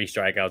had the 3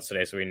 strikeouts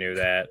today, so we knew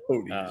that.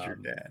 Cody is your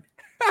dad.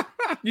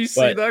 You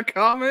see that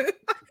comment?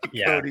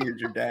 Yeah, Cody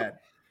is your dad.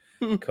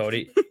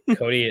 Cody,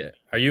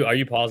 are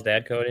you Paul's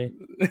dad, Cody?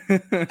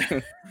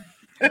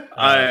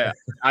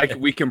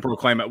 We can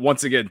proclaim it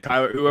once again.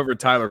 Whoever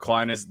Tyler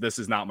Klein is, this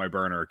is not my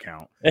burner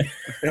account.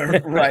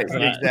 Right,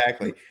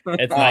 exactly.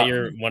 It's not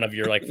one of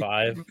your like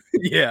 5.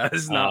 Yeah,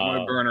 it's not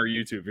my burner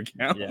YouTube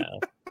account. Yeah,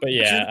 but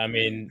yeah, I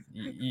mean,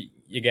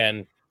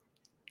 again,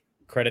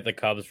 credit the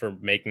Cubs for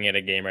making it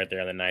a game right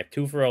there on the ninth.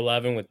 2 for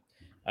 11 with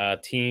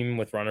team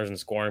with runners in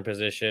scoring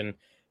position.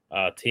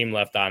 Team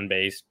left on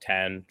base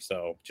 10.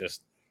 So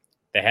just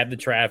they had the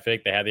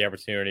traffic, they had the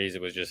opportunities.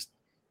 It was just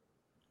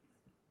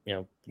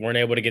weren't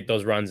able to get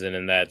those runs in,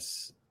 and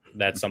that's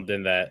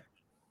something that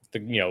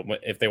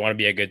if they want to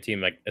be a good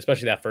team, like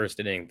especially that first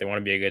inning, they want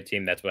to be a good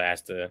team. That's what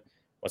has to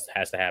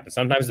happen.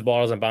 Sometimes the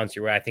ball doesn't bounce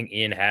your way. I think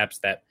Ian Haps,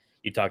 that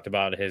you talked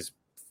about, his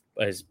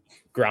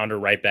grounder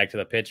right back to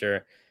the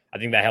pitcher, I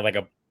think that had like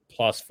a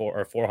 +4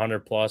 or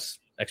 400 plus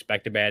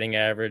expected batting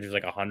average. It was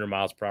like 100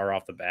 miles per hour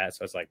off the bat.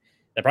 So it's like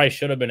that probably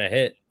should have been a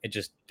hit. It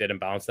just didn't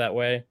bounce that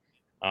way.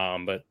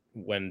 But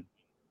when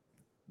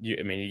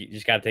you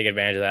just got to take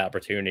advantage of that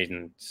opportunity,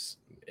 and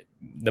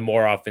the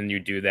more often you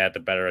do that, the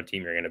better a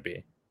team you're going to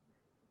be.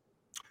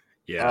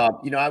 Yeah.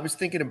 I was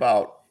thinking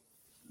about,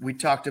 we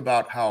talked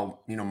about how,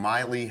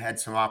 Miley had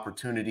some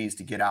opportunities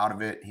to get out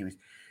of it.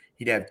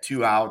 He'd have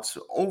 2 outs.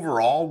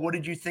 Overall, what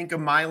did you think of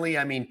Miley?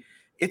 I mean,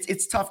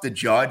 it's tough to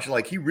judge.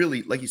 Like, he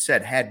really, like you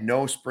said, had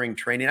no spring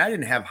training. I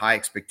didn't have high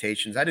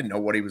expectations. I didn't know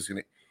what he was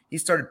going to. He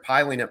started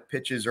piling up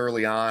pitches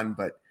early on,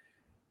 but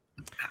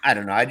I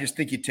don't know. I just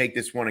think you take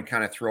this one and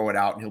kind of throw it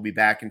out, and he'll be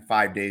back in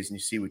 5 days, and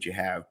you see what you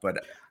have.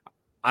 But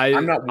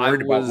I'm not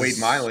worried about Wade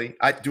Miley.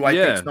 I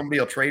think somebody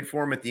will trade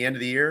for him at the end of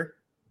the year?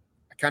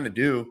 I kind of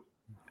do.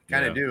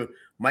 Do.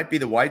 Might be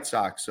the White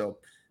Sox, so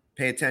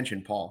pay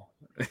attention, Paul.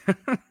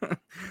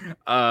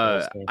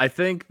 I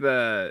think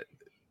that,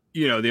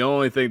 the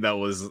only thing that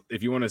was,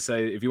 if you want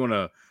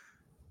to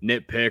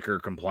nitpick or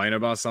complain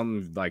about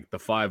something, like the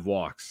 5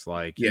 walks,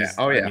 like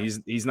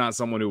he's not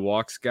someone who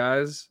walks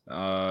guys,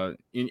 and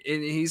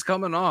he's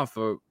coming off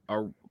a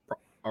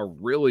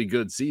really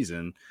good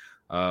season,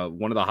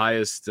 one of the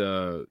highest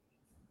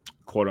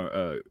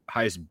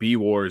highest B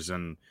WARs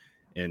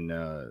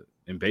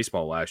in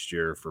baseball last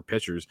year for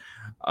pitchers.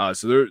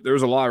 So there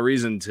was a lot of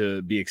reason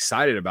to be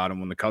excited about him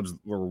when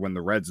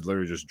the Reds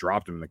literally just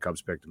dropped him and the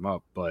Cubs picked him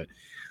up. But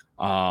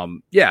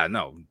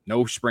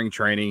no spring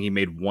training. He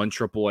made 1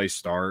 AAA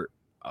start,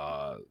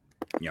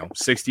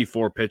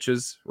 64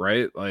 pitches,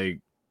 right? Like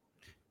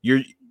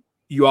you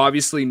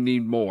obviously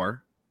need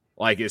more,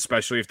 like,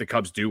 especially if the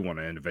Cubs do want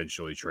to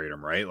eventually trade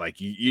him, right? Like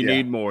you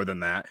need more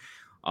than that.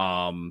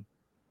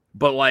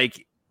 But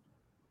like,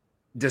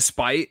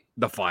 despite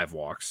the 5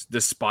 walks,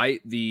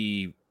 despite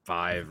the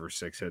 5 or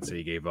 6 hits that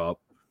he gave up,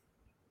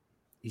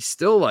 he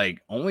still like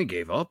only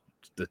gave up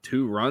the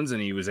 2 runs,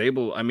 and he was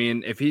able, I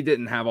mean, if he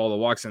didn't have all the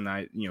walks in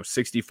that,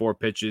 64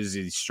 pitches,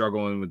 he's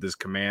struggling with his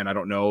command. I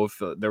don't know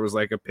if there was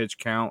like a pitch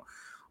count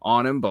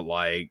on him, but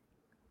like,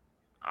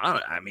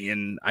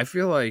 I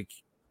feel like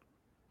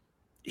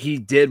he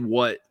did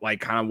what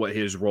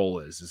his role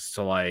is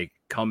to like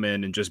come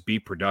in and just be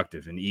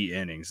productive and eat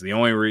innings. The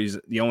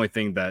only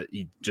thing that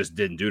he just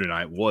didn't do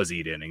tonight was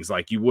eat innings.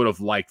 Like, you would have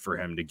liked for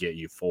him to get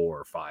you 4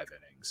 or 5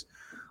 innings.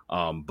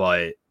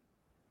 But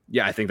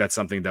yeah, I think that's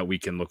something that we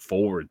can look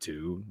forward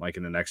to, like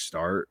in the next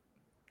start.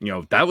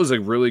 That was a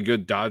really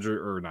good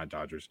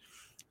Padres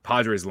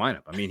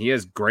lineup. I mean,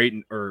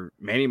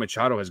 Manny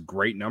Machado has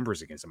great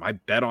numbers against him. I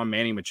bet on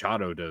Manny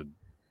Machado to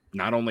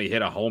not only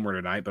hit a homer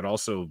tonight, but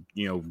also,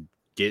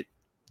 get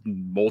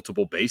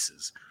multiple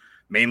bases,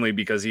 mainly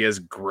because he has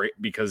great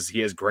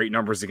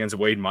numbers against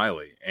Wade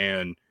Miley.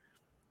 And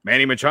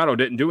Manny Machado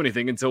didn't do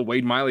anything until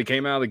Wade Miley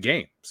came out of the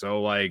game.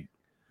 So like,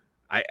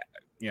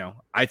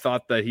 I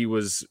thought that he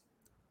was,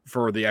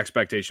 for the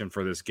expectation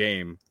for this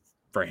game,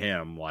 for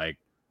him, like,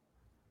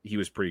 he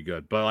was pretty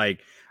good. But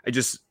like,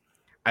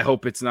 I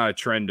hope it's not a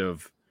trend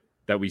of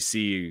that we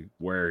see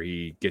where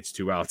he gets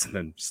 2 outs and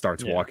then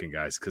starts walking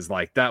guys. Cause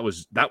like that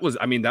was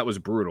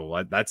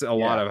brutal. That's a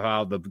lot of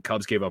how the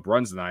Cubs gave up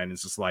runs tonight. And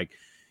it's just like,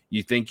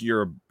 you think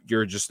you're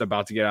just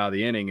about to get out of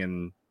the inning,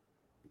 and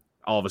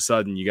all of a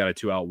sudden you got a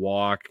 2 out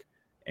walk,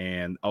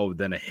 and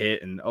then a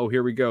hit, and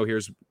here we go.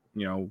 Here's,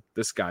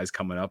 this guy's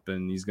coming up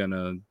and he's going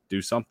to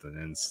do something.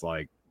 And it's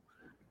like,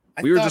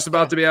 we were just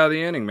about to be out of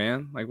the inning,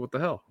 man. Like, what the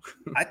hell?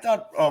 I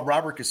thought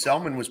Robert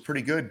Gesellman was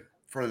pretty good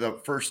for the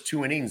first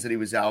 2 innings that he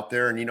was out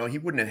there. And, he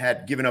wouldn't have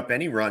had given up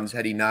any runs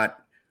had he not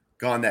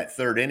gone that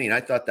 3rd inning.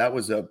 I thought that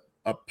was a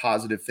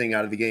positive thing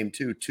out of the game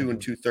too. 2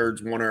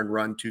 2/3, 1 earned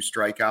run, 2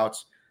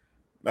 strikeouts.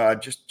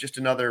 Just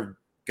another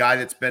guy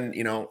that's been,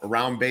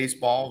 around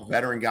baseball,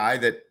 veteran guy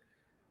that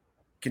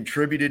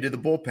contributed to the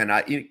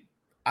bullpen.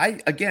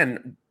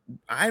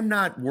 I'm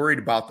not worried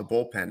about the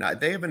bullpen.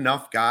 They have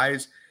enough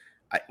guys.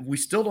 We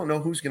still don't know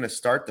who's going to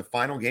start the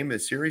final game of the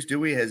series, do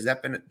we?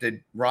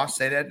 Did Ross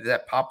say that? Did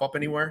that pop up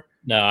anywhere?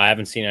 No, I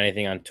haven't seen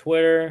anything on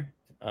Twitter.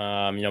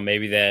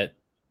 Maybe that,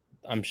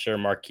 I'm sure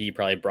Marquee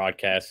probably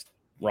broadcast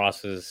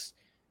Ross's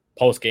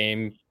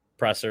post-game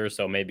presser,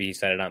 so maybe he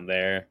said it on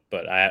there,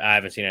 but I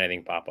haven't seen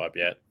anything pop up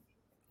yet.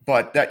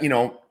 But that,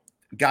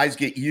 guys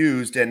get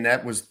used, and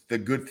that was the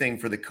good thing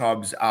for the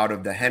Cubs out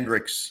of the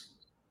Hendricks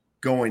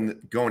going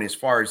as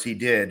far as he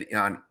did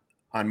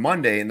on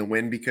Monday in the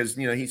win, because,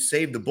 he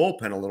saved the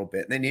bullpen a little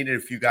bit. They needed a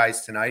few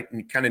guys tonight,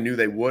 and kind of knew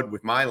they would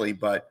with Miley.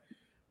 But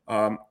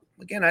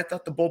again, I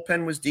thought the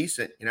bullpen was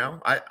decent.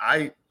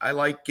 I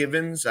like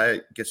Givens,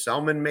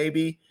 Gesellman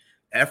maybe,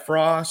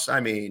 Effross.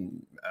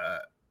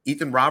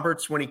 Ethan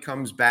Roberts when he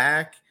comes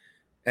back,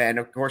 and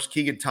of course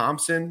Keegan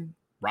Thompson,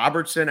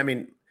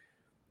 Robertson.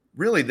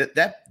 Really,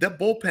 that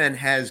bullpen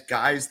has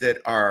guys that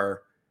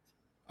are.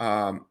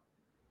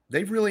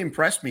 They've really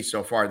impressed me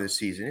so far this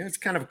season. It's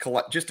kind of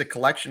just a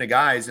collection of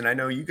guys. And I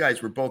know you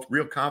guys were both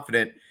real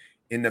confident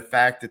in the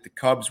fact that the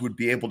Cubs would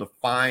be able to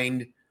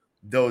find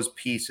those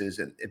pieces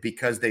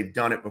because they've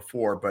done it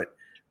before. But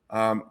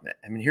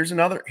here's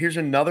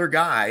another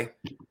guy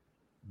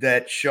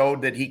that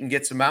showed that he can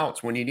get some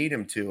outs when you need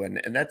him to.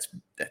 And that's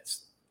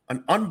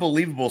an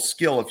unbelievable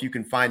skill if you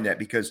can find that,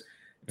 because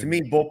to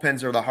me,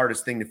 bullpens are the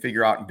hardest thing to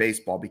figure out in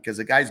baseball, because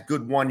a guy's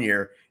good one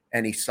year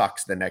and he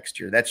sucks the next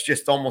year. That's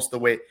just almost the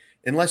way.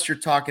 Unless you're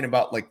talking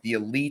about like the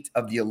elite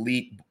of the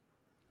elite,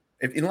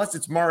 unless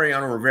it's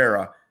Mariano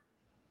Rivera,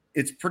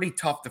 it's pretty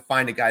tough to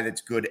find a guy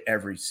that's good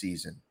every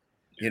season.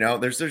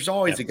 There's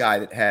always a guy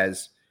that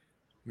has.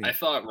 I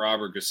thought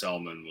Robert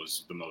Gesellman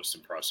was the most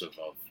impressive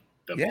of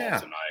them all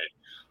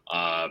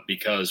tonight,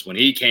 because when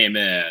he came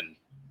in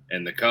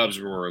and the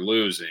Cubs were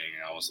losing,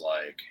 I was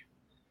like,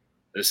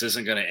 this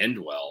isn't going to end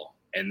well.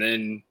 And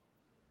then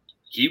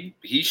he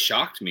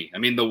shocked me.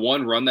 The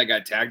one run that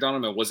got tagged on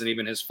him, it wasn't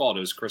even his fault.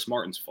 It was Chris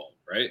Martin's fault,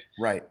 right?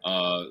 Right.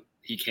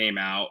 He came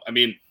out.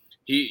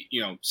 He,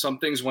 some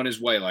things went his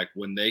way. Like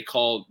when they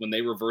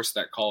reversed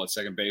that call at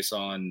second base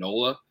on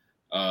Nola,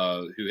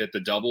 who hit the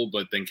double,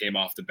 but then came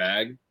off the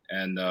bag,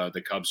 and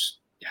the Cubs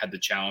had the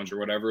challenge or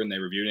whatever, and they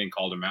reviewed it and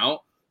called him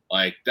out.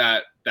 Like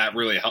that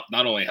really helped,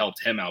 not only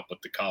helped him out,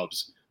 but the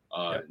Cubs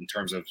in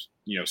terms of,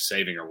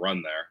 saving a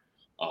run there.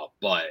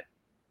 But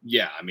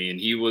yeah,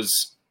 he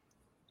was,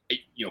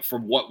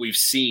 from what we've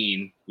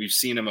seen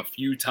him a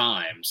few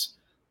times.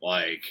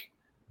 Like,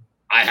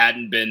 I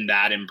hadn't been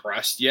that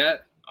impressed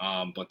yet,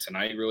 but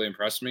tonight really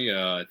impressed me.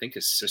 I think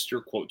his sister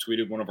quote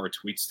tweeted one of our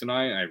tweets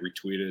tonight. I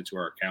retweeted it to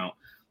our account.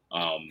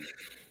 I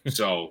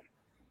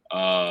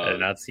did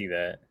not see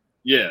that.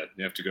 Yeah,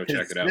 you have to go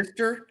check it out.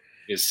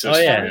 His sister,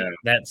 oh yeah,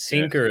 that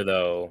sinker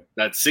though.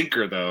 That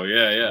sinker though,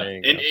 yeah.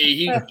 And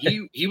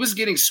he was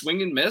getting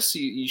swing and miss.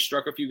 He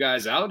struck a few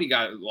guys out. He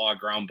got a lot of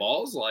ground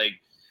balls. Like,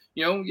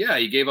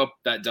 he gave up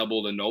that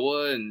double to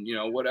Noah and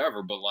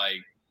whatever. But like,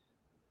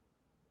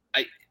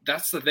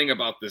 that's the thing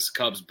about this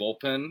Cubs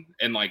bullpen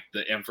and like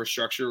the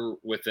infrastructure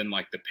within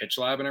like the pitch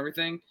lab and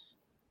everything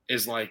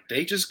is like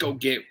they just go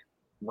get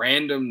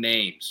random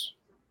names.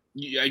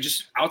 I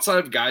just, outside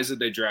of guys that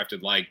they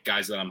drafted, like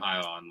guys that I'm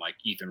high on, like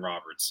Ethan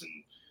Roberts and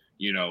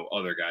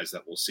other guys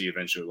that we'll see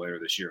eventually later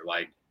this year.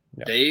 Like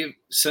they've,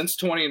 since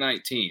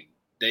 2019,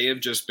 they have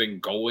just been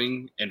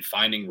going and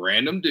finding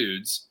random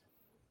dudes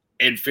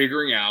and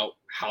figuring out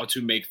how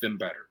to make them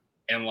better.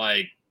 And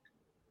like,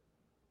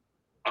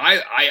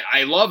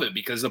 I love it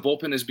because the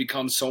bullpen has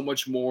become so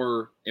much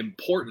more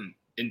important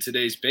in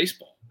today's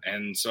baseball.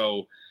 And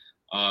so,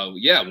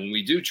 when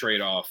we do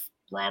trade off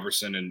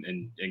Robertson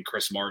and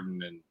Chris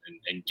Martin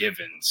and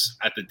Givens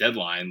at the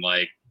deadline,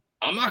 like,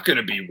 I'm not going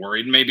to be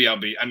worried. Maybe I'll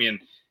be,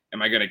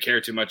 am I going to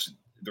care too much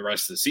the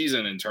rest of the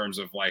season in terms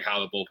of like how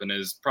the bullpen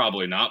is?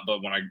 Probably not.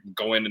 But when I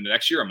go into the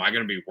next year, am I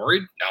going to be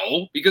worried?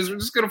 No, because we're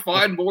just going to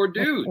find more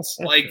dudes.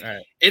 Like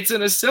right. It's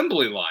an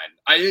assembly line.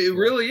 It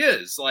really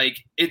is. Like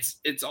it's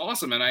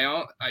awesome. And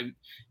I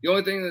the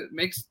only thing that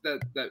makes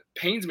that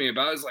pains me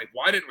about it is like,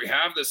 why didn't we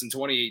have this in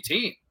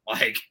 2018?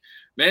 Like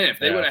Man, if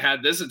they would have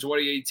had this in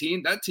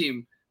 2018, that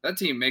team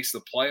makes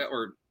the play,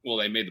 or well,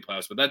 they made the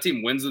playoffs, but that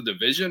team wins the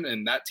division,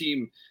 and that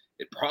team,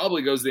 it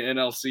probably goes to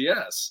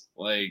NLCS.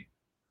 Like,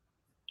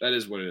 that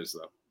is what it is,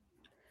 though.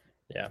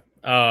 Yeah.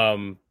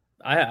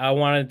 I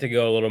wanted to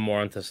go a little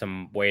more into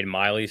some Wade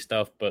Miley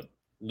stuff, but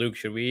Luke,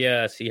 should we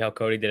see how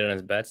Cody did on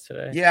his bets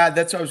today? Yeah,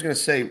 that's what I was going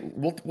to say.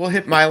 We'll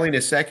hit Miley in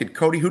a second.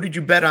 Cody, who did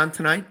you bet on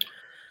tonight?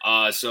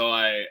 So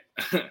I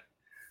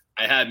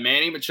I had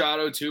Manny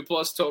Machado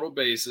 2+ total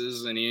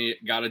bases, and he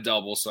got a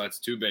double, so that's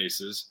 2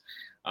 bases.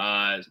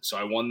 So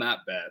I won that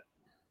bet,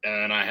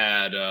 and I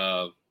had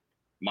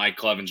Mike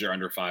Clevenger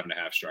under 5.5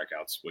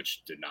 strikeouts,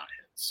 which did not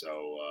hit.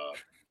 So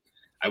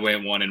I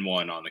went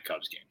 1-1 on the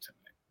Cubs game tonight.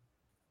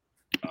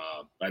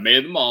 I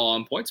made them all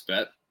on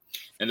PointsBet,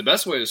 and the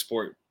best way to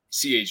support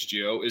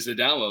CHGO is to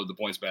download the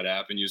PointsBet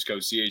app and use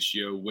code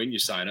CHGO when you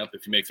sign up.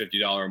 If you make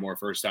 $50 or more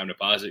first-time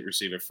deposit, you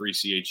receive a free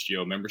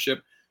CHGO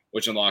membership,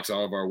 which unlocks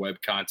all of our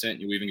web content.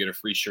 You even get a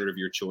free shirt of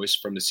your choice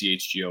from the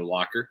CHGO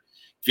locker.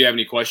 If you have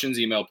any questions,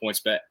 email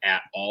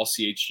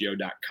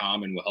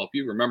pointsbet@allchgo.com and we'll help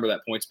you. Remember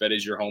that PointsBet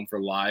is your home for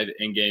live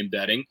in-game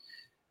betting.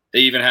 They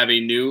even have a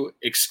new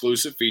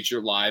exclusive feature,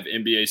 live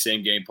NBA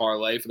same-game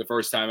parlay. For the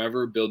first time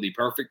ever, build the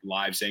perfect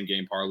live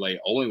same-game parlay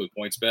only with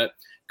PointsBet.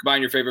 Combine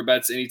your favorite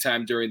bets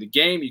anytime during the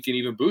game. You can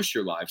even boost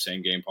your live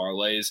same-game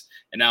parlays.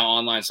 And now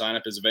online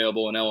sign-up is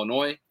available in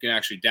Illinois. You can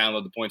actually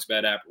download the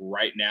PointsBet app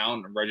right now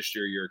and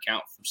register your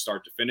account from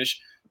start to finish,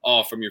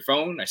 all from your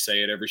phone. I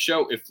say it every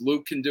show. If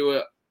Luke can do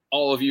it,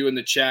 all of you in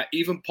the chat,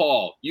 even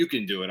Paul, you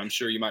can do it. I'm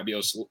sure you might be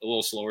a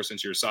little slower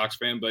since you're a Sox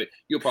fan, but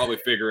you'll probably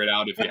figure it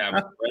out if you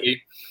haven't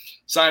already.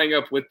 Signing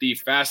up with the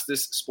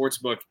fastest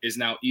sportsbook is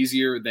now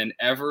easier than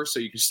ever, so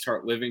you can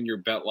start living your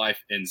bet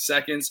life in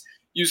seconds.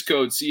 Use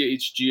code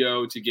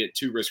CHGO to get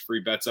 2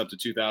 risk-free bets up to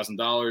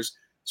 $2,000.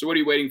 So what are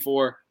you waiting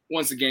for?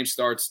 Once the game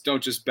starts,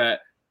 don't just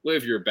bet.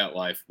 Live your bet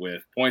life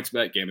with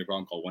PointsBet. Gambling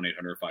problem, call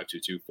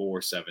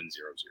 1-800-522-4700.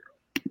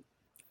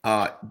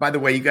 By the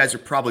way, you guys are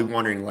probably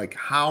wondering, like,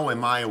 how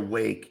am I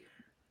awake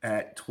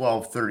at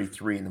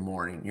 12:33 in the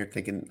morning? You're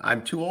thinking,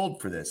 I'm too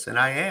old for this, and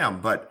I am.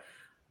 But,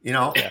 you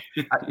know,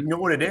 you know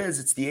what it is?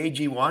 It's the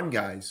AG1,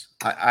 guys.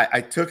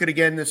 I took it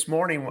again this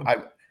morning.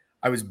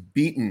 I was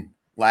beaten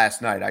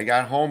last night. I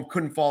got home,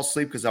 couldn't fall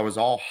asleep because I was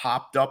all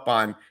hopped up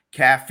on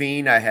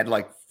caffeine. I had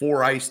like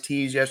 4 iced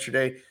teas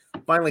yesterday.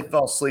 Finally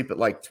fell asleep at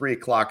like 3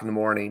 o'clock in the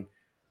morning,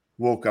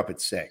 woke up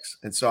at 6.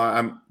 And so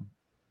I'm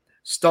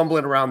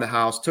stumbling around the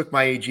house, took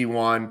my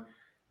AG1,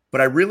 but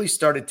I really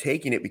started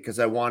taking it because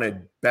I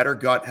wanted better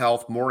gut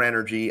health, more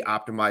energy,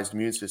 optimized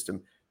immune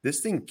system. This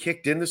thing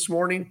kicked in this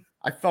morning.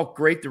 I felt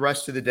great the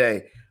rest of the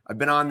day. I've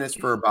been on this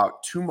for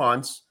about 2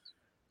 months.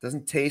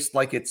 Doesn't taste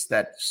like it's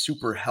that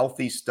super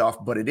healthy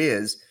stuff, but it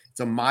is. It's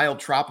a mild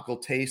tropical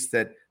taste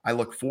that I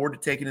look forward to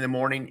taking in the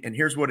morning. And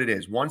here's what it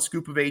is. 1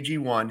 scoop of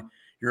AG1,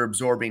 you're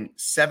absorbing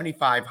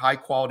 75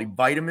 high-quality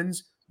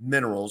vitamins,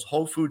 minerals,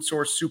 whole food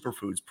source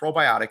superfoods,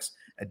 probiotics,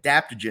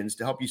 adaptogens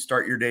to help you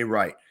start your day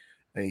right.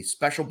 A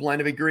special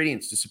blend of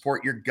ingredients to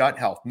support your gut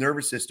health,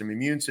 nervous system,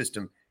 immune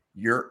system,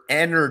 your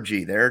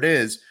energy. There it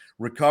is.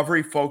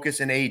 Recovery, focus,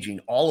 and aging.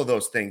 All of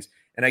those things.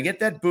 And I get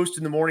that boost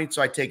in the morning,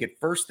 so I take it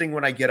first thing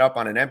when I get up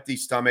on an empty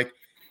stomach.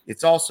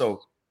 It's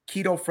also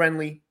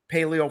keto-friendly,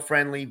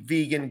 paleo-friendly,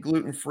 vegan,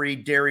 gluten-free,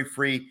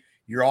 dairy-free.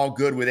 You're all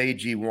good with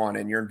AG1,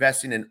 and you're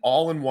investing in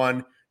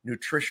all-in-one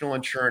nutritional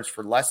insurance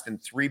for less than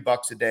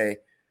 $3 a day.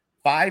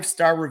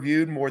 5-star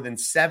reviewed more than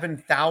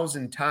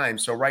 7,000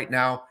 times. So right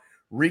now,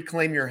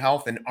 reclaim your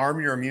health and arm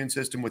your immune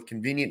system with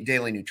convenient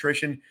daily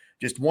nutrition.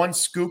 Just 1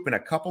 scoop in a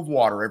cup of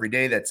water every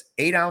day. That's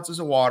 8 ounces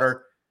of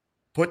water.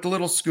 Put the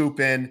little scoop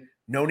in.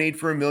 No need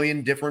for a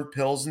million different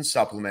pills and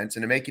supplements.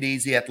 And to make it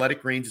easy,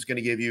 Athletic Greens is going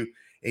to give you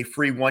a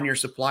free 1-year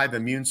supply of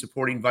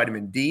immune-supporting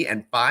vitamin D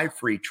and 5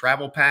 free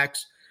travel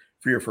packs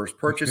for your first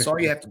purchase.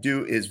 All you have to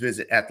do is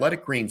visit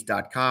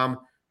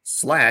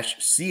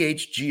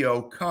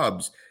athleticgreens.com/CHGO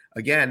Cubs.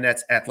 Again,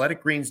 that's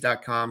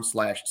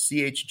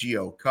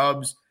athleticgreens.com/CHGO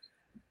Cubs.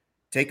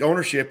 Take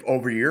ownership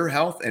over your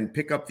health and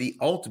pick up the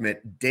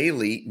ultimate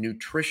daily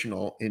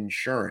nutritional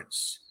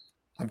insurance.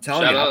 I'm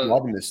telling you, I'm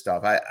loving this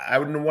stuff. I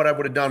wouldn't know what I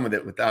would have done with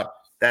it without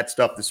that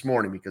stuff this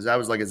morning because I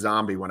was like a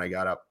zombie when I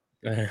got up.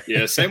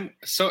 Yeah, same.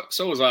 So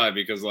was I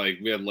because like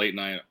we had late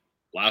night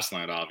last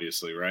night,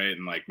 obviously, right?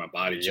 And like my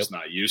body's just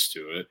not used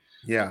to it.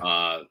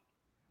 Yeah.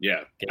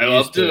 Yeah. I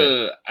love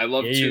to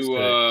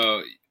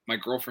my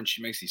girlfriend,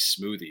 she makes these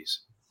smoothies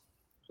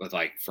with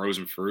like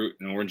frozen fruit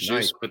and orange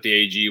juice. Put the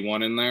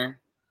AG1 in there.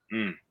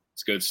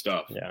 It's good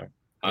stuff. Yeah.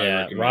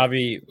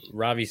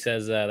 Ravi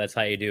says that's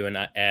how you do an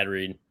ad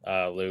read,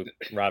 Luke.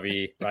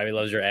 Ravi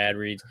loves your ad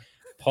reads.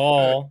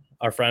 Paul,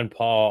 our friend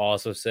Paul,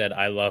 also said,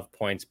 I love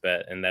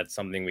PointsBet, and that's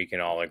something we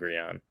can all agree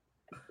on.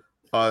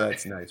 Oh,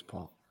 that's nice,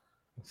 Paul.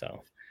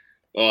 So,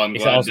 well, I'm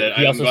glad that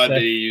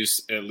he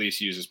at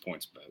least uses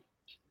PointsBet.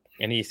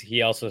 And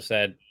he also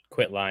said,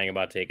 quit lying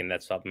about taking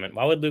that supplement.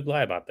 Why would Luke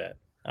lie about that?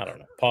 I don't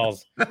know.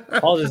 Paul's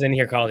just in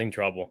here causing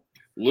trouble.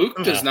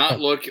 Luke does not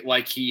look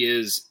like he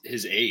is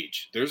his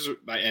age.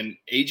 And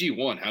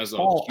AG1 has a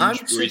Oh, I'm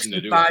huge reason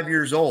to do 65 it.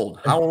 years old.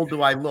 How old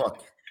do I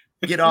look?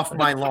 Get off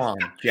my lawn,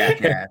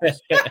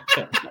 jackass.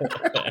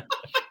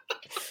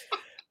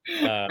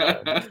 All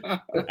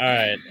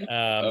right.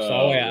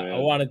 I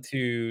wanted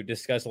to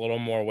discuss a little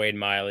more Wade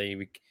Miley.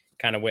 We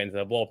kind of went into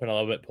the bullpen a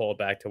little bit, pulled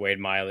back to Wade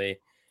Miley.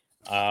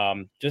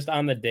 Just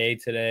on the day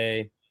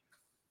today,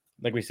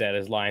 like we said,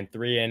 his line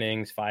 3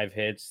 innings, 5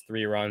 hits,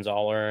 3 runs,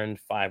 all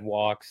earned, 5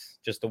 walks,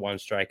 just the 1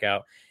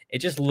 strikeout. It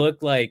just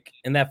looked like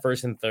in that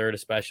first and third,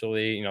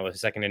 especially, the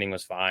second inning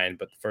was fine,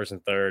 but the first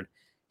and third,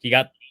 he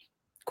got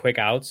quick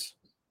outs.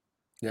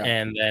 Yeah.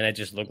 And then it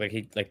just looked like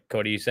like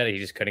Cody, you said, he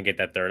just couldn't get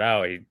that third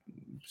out. He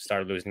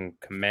started losing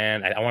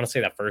command. I want to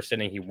say that first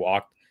inning, he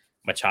walked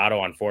Machado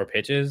on 4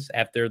 pitches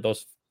after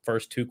those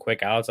first 2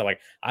 quick outs.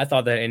 I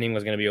thought that inning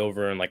was going to be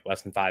over in like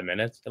less than 5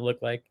 minutes, it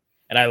looked like.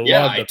 And I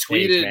love the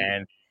pace,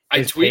 man. I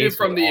tweeted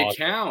from the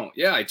account.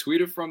 Yeah, I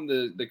tweeted from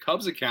the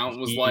Cubs account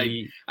and was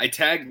I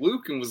tagged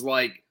Luke and was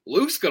like,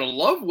 Luke's gonna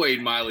love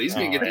Wade Miley. He's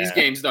gonna get these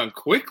games done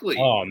quickly.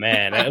 Oh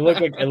man, it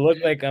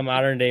looked like a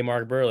modern day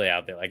Mark Burley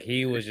out there. Like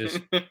he was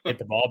just hit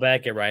the ball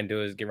back, get right into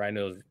his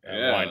windup.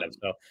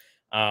 So,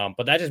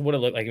 but that just would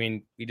have looked like. I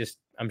mean,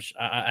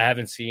 I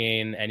haven't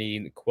seen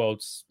any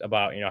quotes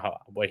about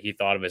what he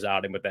thought of his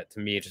outing, but that to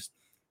me,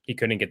 he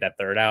couldn't get that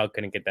third out,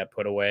 couldn't get that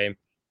put away.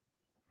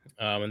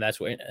 And that's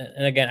what,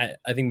 and again,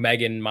 I think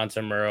Megan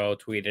Montemurro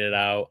tweeted it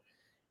out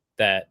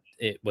that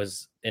it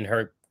was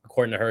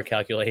according to her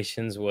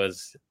calculations,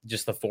 was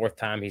just the 4th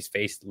time he's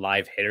faced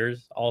live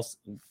hitters all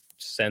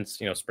since,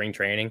 spring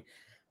training,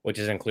 which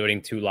is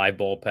including 2 live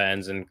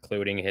bullpens,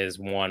 including his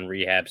 1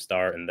 rehab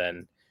start. And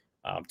then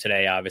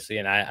today, obviously.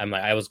 And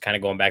I was kind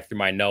of going back through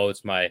my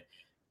notes, my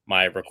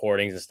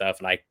recordings and stuff.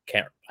 And I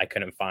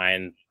couldn't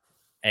find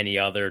any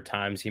other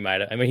times he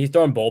might've, I mean, he's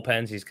throwing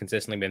bullpens. He's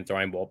consistently been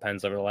throwing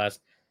bullpens over the last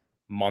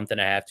month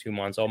and a half, 2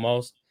 months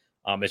almost.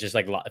 It's just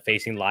like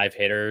facing live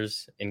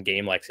hitters in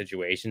game-like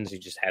situations. He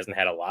just hasn't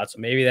had a lot. So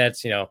maybe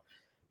that's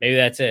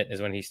it,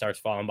 is when he starts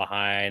falling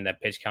behind,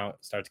 that pitch count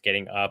starts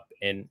getting up,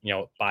 and,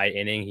 by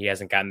inning, he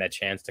hasn't gotten that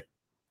chance to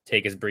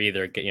take his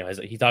breather.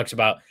 He talks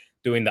about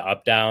doing the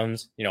up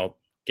downs,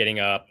 getting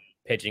up,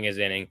 pitching his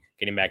inning,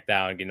 getting back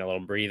down, getting a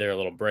little breather, a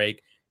little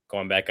break,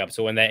 going back up.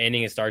 So when that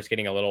inning starts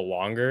getting a little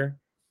longer,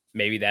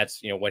 maybe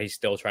that's, what he's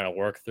still trying to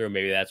work through.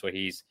 Maybe that's what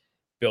he's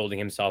building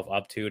himself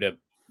up to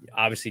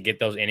obviously get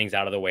those innings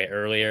out of the way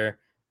earlier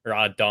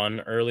or done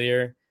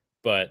earlier,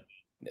 but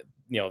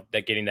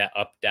that getting that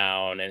up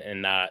down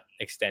and not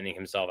extending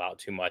himself out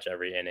too much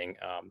every inning.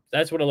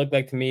 That's what it looked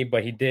like to me,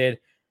 but he did,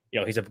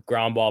 he's a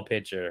ground ball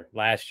pitcher.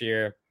 Last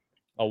year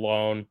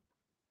alone,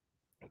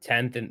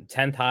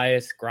 10th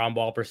highest ground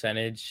ball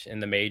percentage in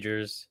the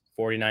majors,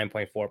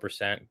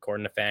 49.4%,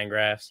 according to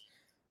Fangraphs.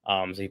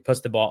 So he gets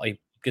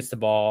the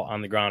ball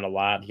on the ground a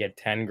lot. He had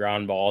 10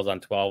 ground balls on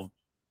 12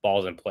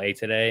 balls in play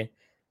today.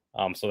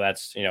 So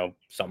that's,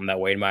 something that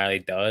Wade Miley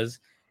does.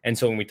 And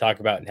so when we talk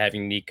about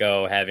having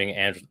Nico, having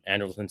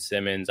Andrelton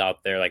Simmons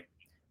out there, like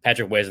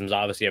Patrick Wisdom's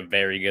obviously a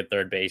very good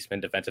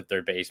defensive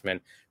third baseman.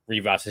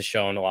 Rivas has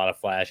shown a lot of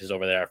flashes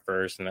over there at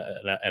first and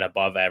an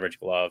above average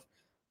glove.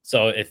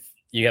 So if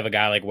you have a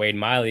guy like Wade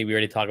Miley, we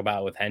already talked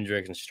about with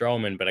Hendricks and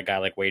Stroman, but a guy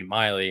like Wade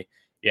Miley,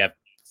 you have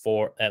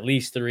at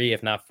least 3,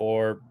 if not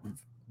 4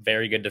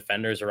 very good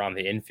defenders around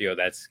the infield.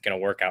 That's going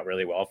to work out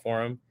really well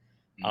for him.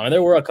 And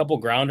there were a couple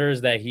grounders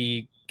that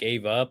he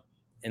gave up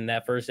in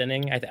that first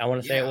inning. I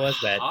want to say it was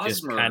that Hosmer.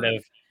 Just kind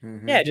of,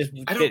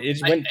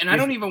 I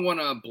don't even want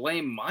to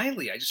blame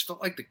Miley. I just felt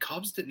like the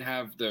Cubs didn't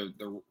have the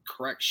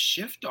correct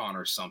shift on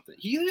or something.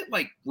 He hit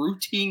like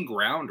routine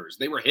grounders.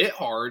 They were hit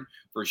hard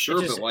for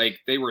sure, but like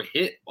they were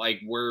hit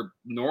like where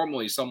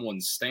normally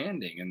someone's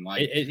standing, and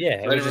like I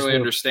didn't really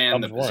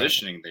understand the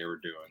positioning they were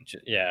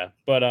doing. Yeah,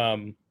 but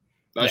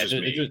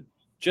it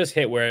just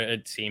hit where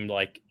it seemed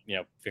like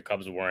the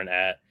Cubs weren't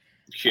at.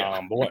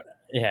 Yeah.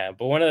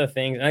 But one of the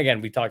things, and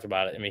again, we talked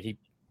about it. I mean,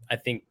 I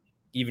think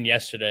even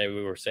yesterday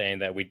we were saying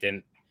that we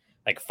didn't,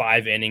 like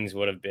 5 innings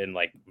would have been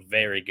like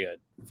very good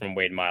from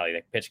Wade Miley,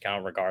 like pitch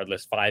count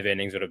regardless. 5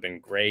 innings would have been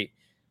great.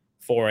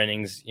 4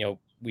 innings,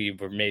 we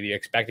were maybe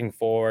expecting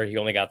 4. He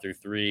only got through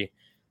 3.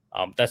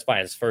 That's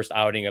fine. His first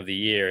outing of the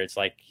year. It's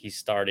like he's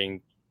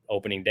starting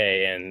opening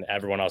day, and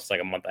everyone else is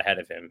like a month ahead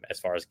of him as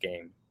far as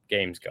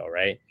games go,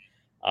 right?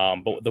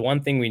 But the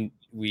one thing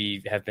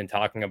we have been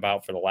talking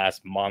about for the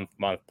last month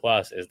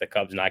plus is the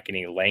Cubs not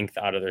getting length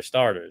out of their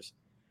starters,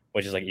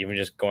 which is like even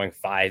just going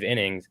 5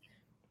 innings.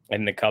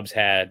 And the Cubs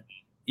had,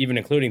 even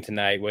including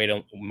tonight,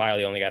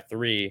 Miley only got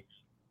 3.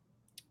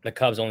 The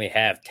Cubs only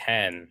have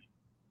 10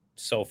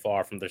 so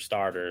far from their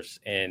starters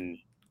in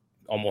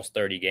almost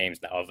 30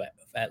 games now of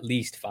at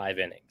least 5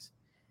 innings.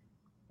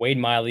 Wade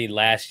Miley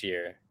last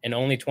year, in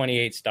only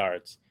 28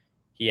 starts,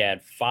 he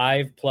had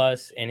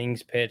 5+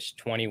 innings pitched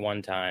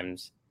 21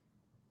 times,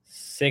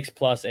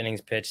 6+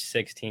 innings pitched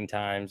 16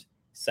 times,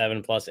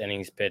 7+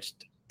 innings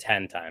pitched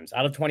 10 times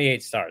out of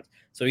 28 starts.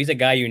 So he's a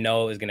guy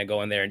is going to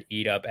go in there and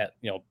eat up at,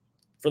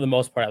 for the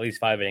most part, at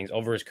least 5 innings.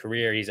 Over his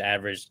career, he's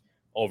averaged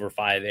over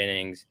 5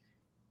 innings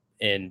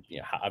in,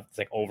 it's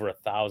like over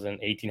 1,000,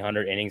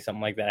 1,800 innings,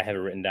 something like that. I have it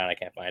written down. I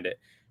can't find it.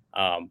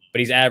 But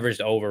he's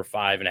averaged over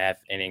 5.5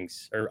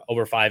 innings or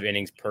over 5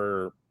 innings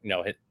per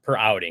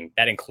outing.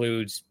 That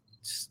includes,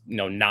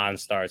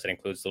 non-starts. That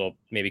includes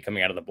maybe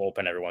coming out of the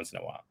bullpen every once in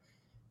a while.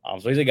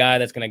 So he's a guy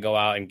that's going to go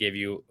out and give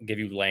you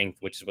length,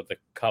 which is what the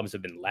Cubs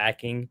have been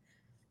lacking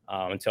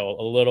until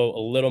a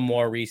little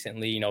more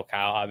recently.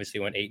 Kyle obviously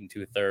went 8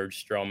 2/3.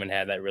 Stroman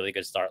had that really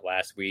good start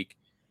last week.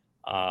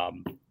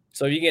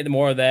 So you get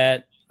more of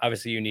that.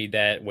 Obviously, you need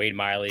that. Wade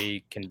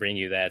Miley can bring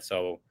you that.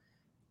 So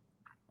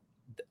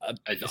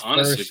I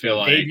honestly feel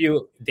like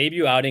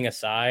debut outing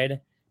aside,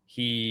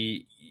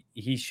 he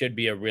should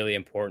be a really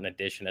important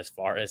addition as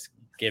far as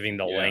giving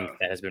the length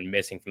that has been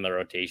missing from the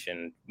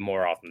rotation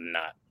more often than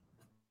not.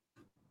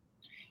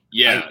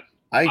 Yeah,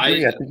 I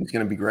agree. I think he's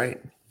going to be great.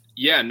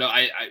 Yeah, no,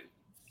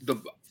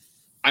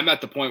 I'm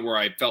at the point where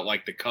I felt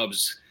like the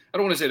Cubs, I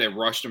don't want to say they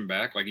rushed him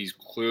back. Like he's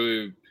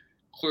clearly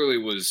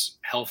was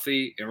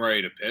healthy and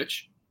ready to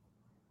pitch.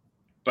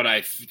 But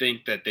I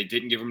think that they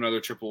didn't give him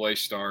another AAA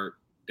start.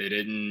 They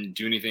didn't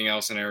do anything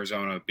else in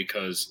Arizona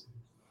because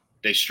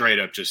they straight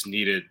up just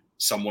needed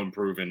someone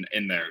proven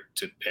in there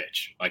to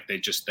pitch. Like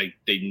they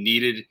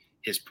needed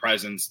his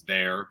presence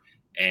there,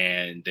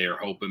 and they're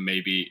hoping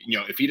maybe,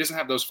 if he doesn't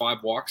have those 5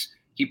 walks,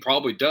 he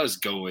probably does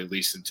go at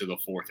least into the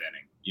 4th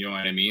inning. You know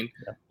what I mean?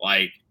 Yeah.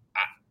 Like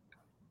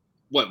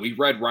what we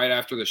read right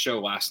after the show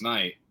last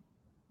night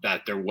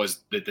that they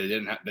weren't going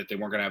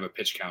to have a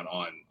pitch count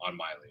on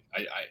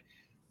Miley.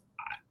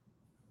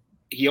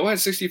 He only had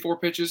 64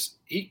 pitches.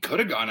 He could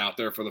have gone out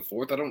there for the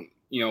 4th.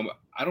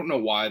 I don't know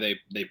why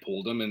they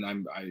pulled him,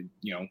 and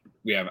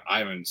I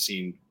haven't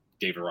seen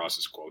David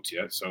Ross's quotes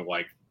yet, so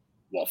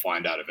we'll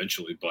find out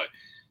eventually. But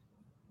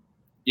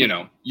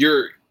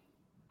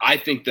I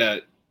think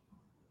that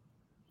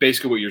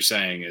basically what you're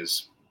saying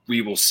is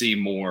we will see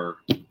more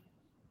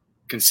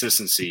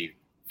consistency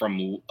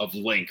of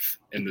length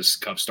in this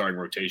Cubs starting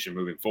rotation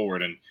moving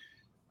forward. And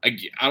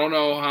I don't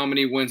know how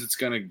many wins it's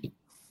going to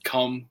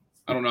come.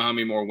 I don't know how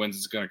many more wins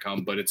it's going to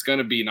come, but it's going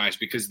to be nice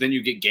because then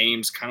you get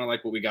games kind of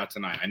like what we got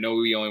tonight. I know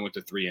we only went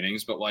to 3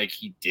 innings, but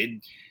he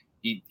did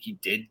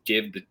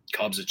give the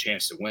Cubs a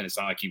chance to win. It's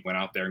not like he went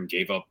out there and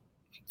gave up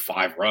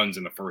 5 runs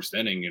in the first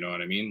inning. You know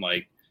what I mean?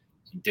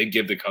 He did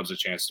give the Cubs a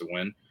chance to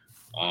win.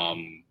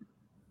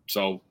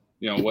 So,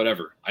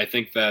 whatever. I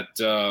think that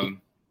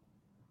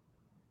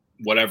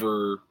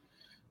whatever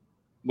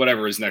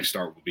his next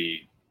start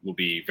will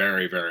be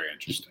very, very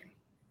interesting.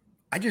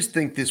 I just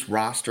think this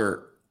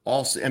roster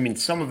also,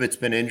 some of it's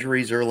been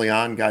injuries early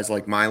on, guys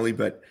like Miley,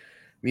 but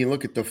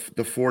look at the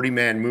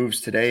 40-man moves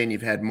today, and you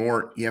have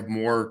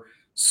more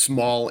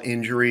small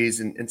injuries,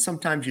 and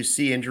sometimes you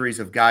see injuries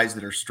of guys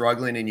that are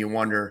struggling, and you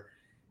wonder,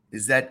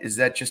 is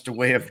that just a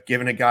way of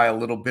giving a guy a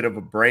little bit of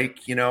a break,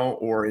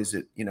 or is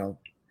it,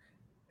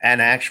 an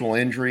actual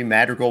injury?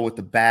 Madrigal with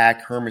the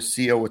back,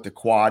 Hermosillo with the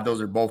quad.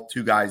 Those are both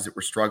 2 guys that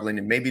were struggling,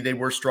 and maybe they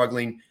were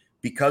struggling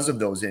because of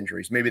those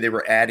injuries. Maybe they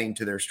were adding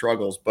to their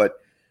struggles, but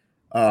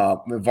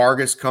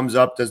Vargas comes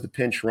up, does the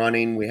pinch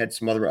running. We had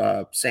some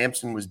other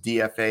Sampson was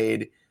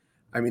DFA'd.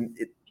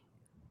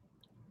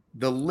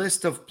 The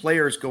list of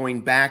players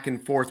going back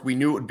and forth, we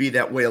knew it would be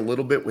that way a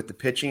little bit with the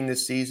pitching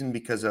this season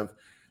because of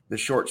the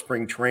short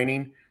spring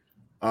training.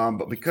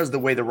 But because the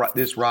way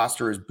this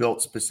roster is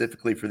built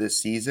specifically for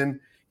this season,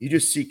 you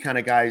just see kind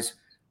of guys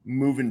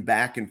moving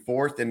back and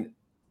forth. And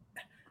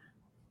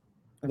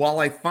while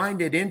I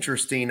find it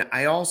interesting,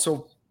 I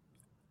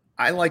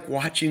like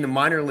watching the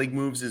minor league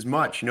moves as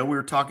much. We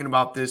were talking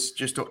about this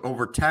just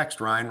over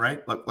text, Ryan,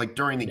 right? Like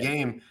during the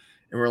game,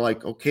 and we're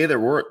like, okay, there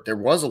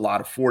was a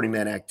lot of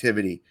 40-man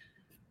activity.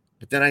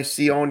 But then I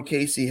see Owen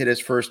Casey hit his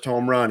first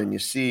home run, and you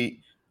see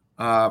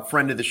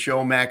friend of the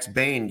show, Max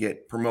Bain,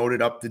 get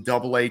promoted up to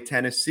Double-A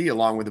Tennessee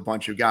along with a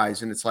bunch of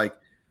guys. And it's like,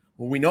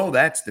 well, we know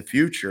that's the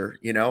future,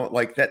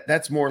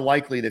 that's more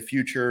likely the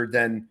future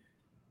than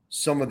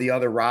some of the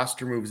other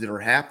roster moves that are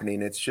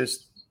happening. It's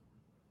just,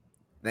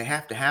 they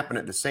have to happen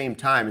at the same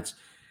time.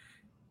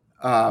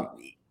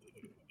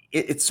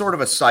 It's sort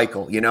of a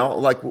cycle,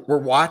 we're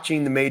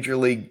watching the major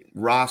league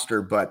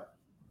roster, but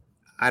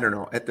I don't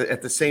know.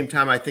 At the same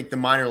time, I think the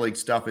minor league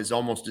stuff is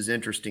almost as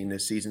interesting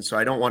this season. So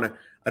I don't want to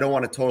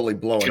totally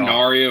blow it off.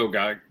 Canario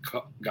got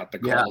the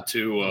call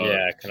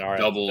to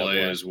Double-A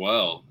as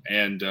well,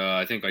 and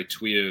I think I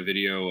tweeted a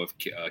video of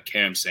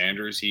Cam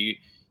Sanders. He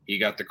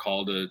got the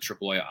call to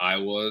AAA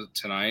Iowa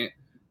tonight,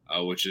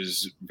 which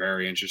is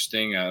very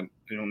interesting. I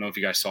don't know if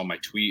you guys saw my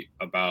tweet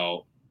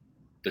about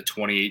the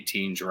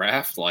 2018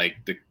 draft.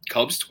 The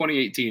Cubs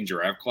 2018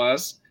 draft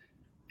class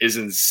is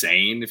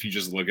insane. If you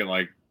just look at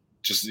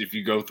if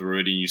you go through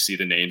it and you see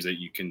the names that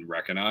you can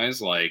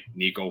recognize,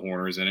 Nico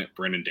Horner's in it,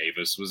 Brendan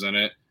Davis was in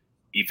it,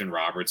 Ethan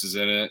Roberts is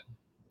in it,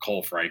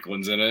 Cole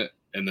Franklin's in it,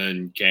 and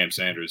then Cam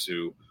Sanders,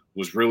 who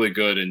was really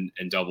good in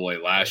Double-A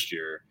last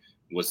year,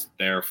 was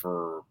there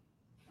for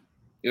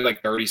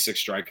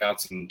 36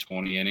 strikeouts in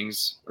 20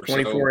 innings or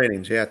 24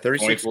 innings, yeah.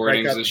 36 24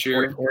 innings this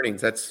year. 24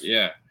 innings. That's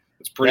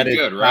It's pretty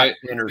good, right?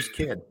 Winner's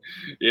kid.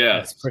 Yeah,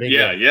 That's pretty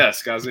good. good.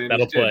 Yes,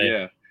 that'll play.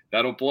 Yeah,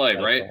 that'll play,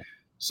 right?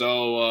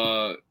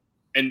 So,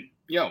 and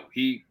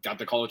he got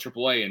the call to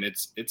AAA, and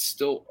it's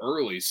still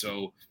early,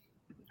 so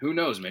who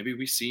knows? Maybe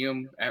we see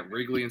him at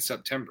Wrigley in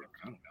September.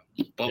 I don't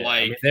know, but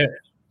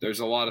there's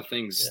a lot of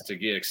things to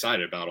get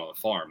excited about on the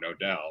farm, no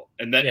doubt.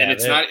 And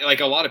it's not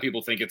like a lot of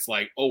people think it's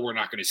like, oh, we're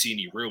not going to see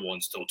any real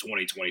ones till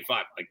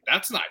 2025. Like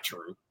that's not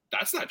true.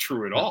 That's not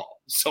true at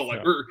all. So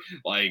we're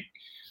like,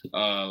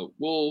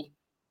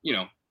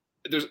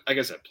 there's, like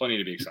I said, plenty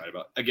to be excited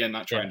about. Again,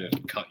 not trying to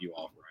cut you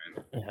off,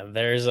 Ryan. Yeah,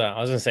 there's. I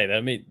was gonna say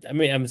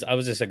that. I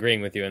was just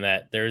agreeing with you in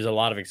that there's a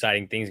lot of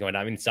exciting things going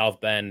on. I mean, South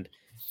Bend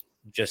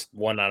just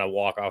won on a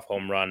walk-off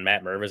home run.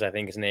 Matt Mervis, I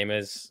think his name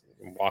is,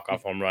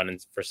 walk-off home run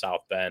for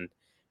South Bend.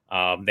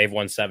 They've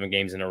won 7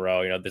 games in a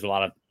row. There's a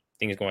lot of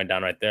things going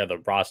down right there. The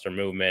roster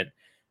movement.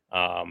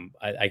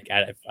 I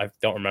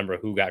don't remember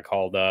who got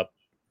called up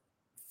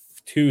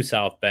to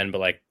South Bend, but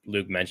like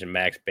Luke mentioned,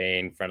 Max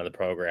Bain, friend of the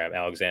program,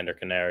 Alexander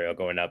Canario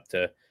going up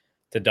to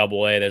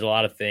AA. There's a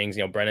lot of things.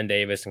 Brennan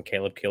Davis and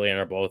Caleb Killian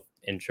are both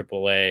in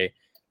AAA.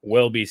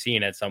 Will be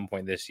seen at some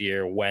point this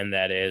year. When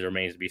that is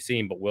remains to be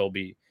seen, but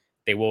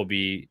they will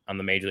be on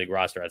the major league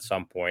roster at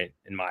some point,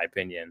 in my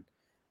opinion.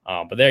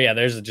 But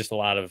there's just a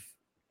lot of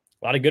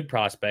good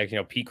prospects.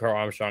 Pete Crow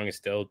Armstrong is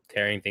still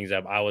tearing things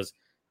up. I was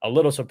a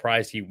little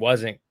surprised he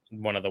wasn't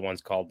one of the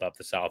ones called up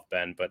to South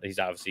Bend, but he's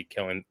obviously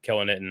killing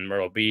it in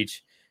Myrtle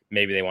Beach.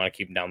 Maybe they want to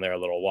keep him down there a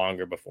little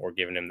longer before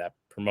giving him that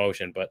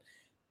promotion. But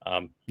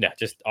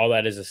just all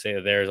that is to say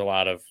that there's a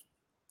lot of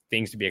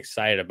things to be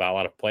excited about, a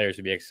lot of players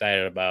to be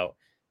excited about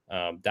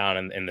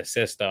down in the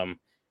system.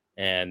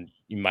 And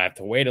you might have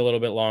to wait a little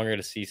bit longer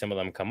to see some of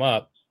them come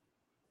up.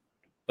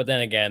 But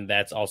then again,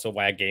 that's also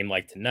why a game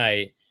like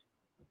tonight,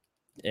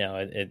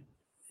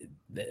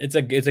 it's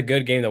a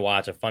good game to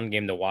watch, a fun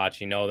game to watch.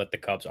 That the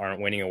Cubs aren't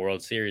winning a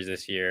World Series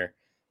this year,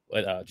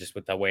 just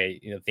with the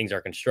way things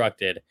are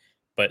constructed.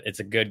 But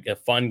it's a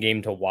fun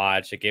game to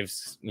watch. It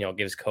gives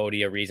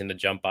Cody a reason to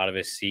jump out of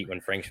his seat when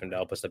Frank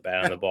Schwindel puts the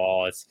bat on the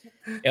ball.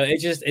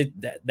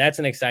 That's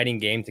an exciting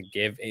game to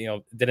give.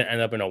 Didn't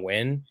end up in a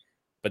win,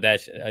 but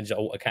that's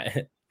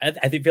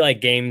I feel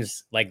like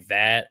games like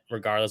that,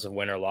 regardless of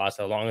win or loss,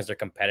 as long as they're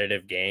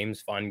competitive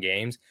games, fun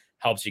games,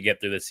 helps you get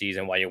through the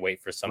season while you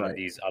wait for some of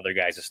these other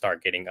guys to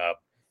start getting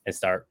up and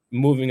start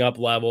moving up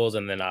levels,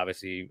 and then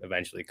obviously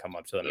eventually come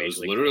up to the major league. It was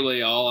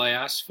literally all I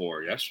asked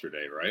for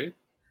yesterday, right?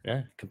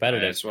 Yeah,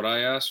 competitive. That's what I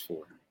asked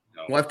for.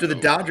 Well, after the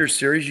Dodgers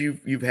series,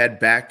 you've had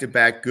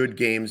back-to-back good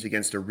games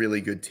against a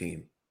really good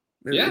team.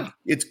 Yeah,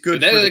 it's good.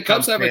 The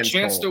Cubs have a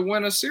chance to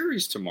win a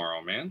series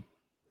tomorrow, man.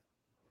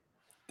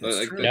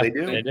 That's true. They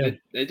do.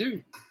 They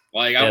do.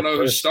 Like, I don't know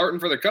who's starting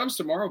for the Cubs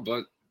tomorrow,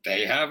 but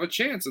they have a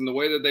chance in the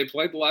way that they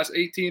played the last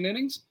 18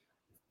 innings.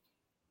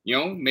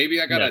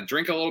 Maybe I got to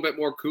drink a little bit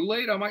more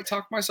Kool-Aid. I might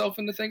talk myself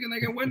into thinking they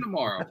can win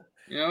tomorrow.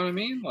 You know what I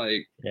mean?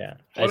 Like,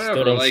 whatever. I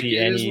still don't see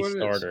any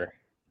starter.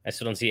 I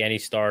still don't see any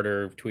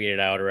starter tweeted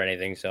out or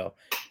anything. So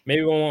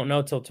maybe we won't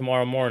know till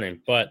tomorrow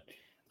morning. But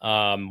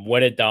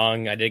What It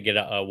Dong, I did get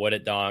a What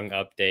It Dong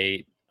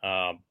update.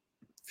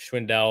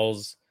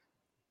 Schwindel's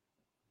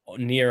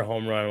near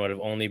home run would have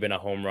only been a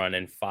home run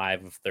in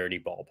 5 of 30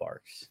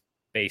 ballparks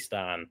based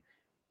on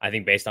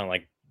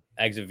like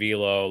exit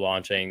velo,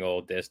 launch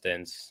angle,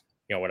 distance,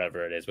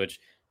 whatever it is, which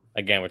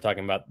again, we're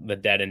talking about the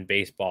dead end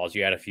baseballs.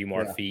 You add a few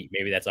more feet.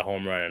 Maybe that's a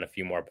home run in a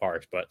few more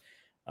parks, but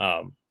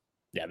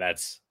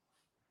that's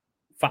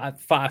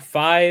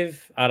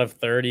 5 out of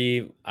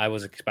 30. I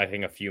was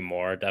expecting a few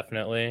more.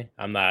 Definitely.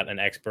 I'm not an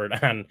expert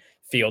on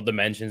field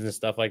dimensions and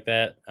stuff like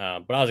that.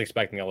 But I was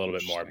expecting a little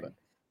bit more, but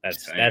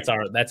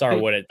that's our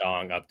What It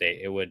Dong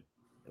update. It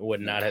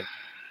would not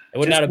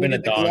have been a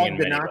dong in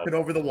to knock it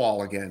over the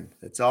wall again.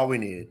 That's all we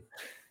needed.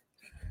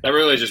 That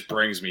really just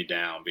brings me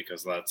down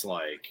because that's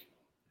like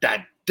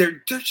that.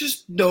 There's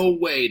just no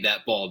way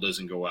that ball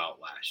doesn't go out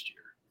last year.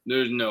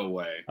 There's no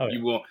way.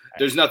 You won't.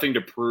 There's nothing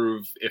to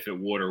prove if it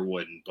would or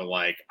wouldn't. But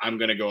like, I'm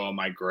gonna go on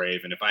my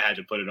grave, and if I had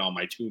to put it on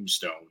my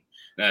tombstone,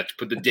 and I had to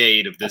put the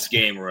date of this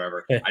game or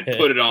whatever, I'd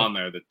put it on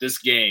there that this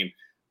game,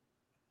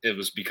 it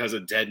was because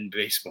of dead in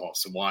baseball.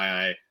 So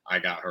why I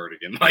got hurt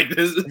again. Like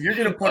this. If you're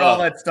gonna put all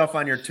that stuff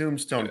on your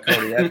tombstone,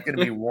 Cody, that's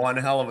gonna be one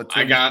hell of a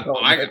tombstone.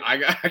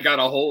 I got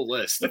a whole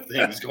list of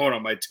things going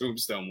on my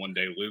tombstone one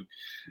day, Luke.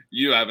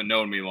 You haven't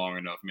known me long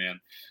enough,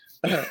 man.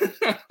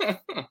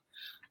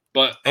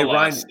 But hey,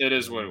 Ryan, it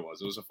is what it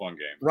was. It was a fun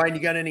game. Ryan, you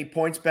got any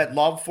PointsBet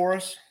love for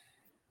us?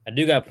 I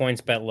do got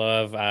PointsBet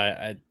love.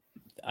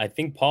 I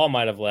think Paul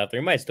might have left, or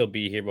he might still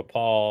be here.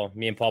 But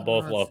me and Paul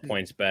both love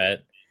PointsBet.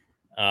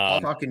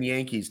 I'm talking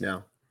Yankees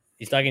now.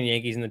 He's talking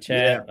Yankees in the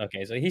chat. Yeah.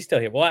 Okay, so he's still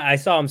here. Well, I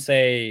saw him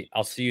say,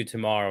 "I'll see you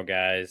tomorrow,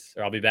 guys,"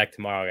 or "I'll be back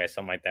tomorrow, guys,"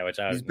 something like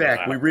that. He's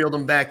back. We reeled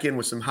him back in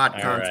with some hot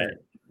content.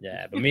 Right.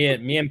 Yeah, but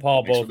me and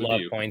Paul both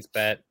love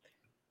PointsBet.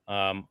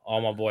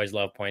 All my boys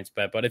love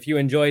PointsBet. But if you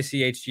enjoy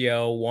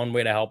CHGO, one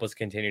way to help us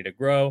continue to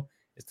grow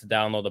is to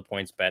download the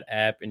PointsBet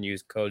app and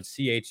use code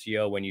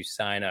CHGO when you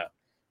sign up.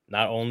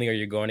 Not only are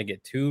you going to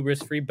get 2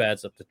 risk-free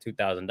bets up to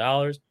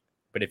 $2,000,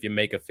 But if you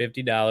make a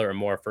 $50 or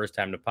more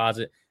first-time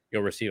deposit,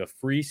 you'll receive a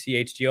free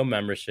CHGO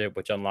membership,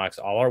 which unlocks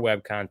all our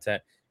web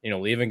content, and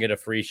you'll even get a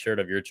free shirt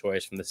of your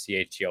choice from the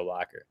CHGO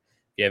locker.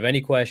 If you have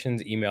any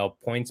questions, email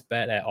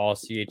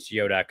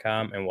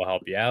pointsbet@allchgo.com and we'll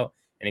help you out.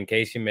 And in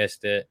case you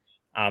missed it,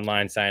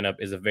 online sign up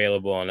is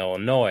available in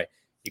Illinois.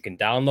 You can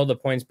download the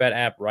PointsBet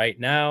app right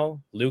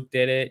now. Luke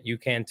did it. You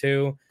can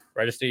too.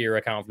 Register your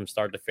account from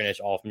start to finish,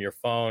 all from your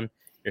phone.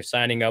 You're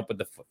signing up with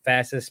the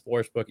fastest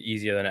sportsbook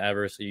easier than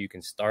ever, so you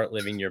can start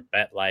living your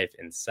bet life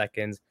in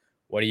seconds.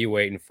 What are you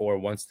waiting for?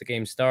 Once the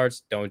game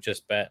starts, don't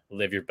just bet.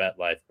 Live your bet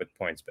life with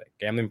PointsBet.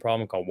 Gambling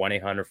problem? Call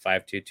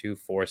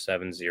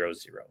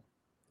 1-800-522-4700.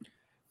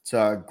 It's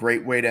a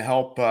great way to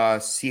help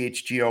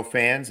CHGO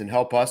fans and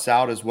help us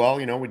out as well.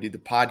 You know, we do the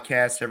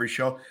podcast every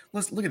show.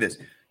 Let's look at this.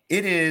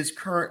 It is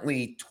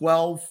currently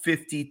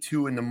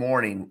 12:52 in the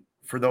morning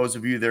for those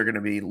of you that are going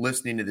to be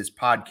listening to this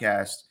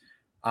podcast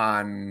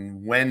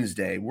on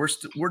Wednesday.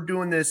 We're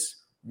doing this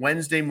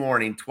Wednesday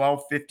morning,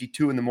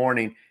 12:52 in the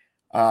morning.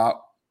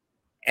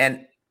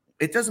 And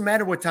it doesn't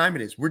matter what time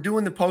it is. We're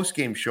doing the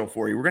post-game show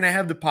for you. We're going to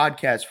have the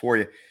podcast for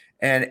you.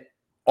 And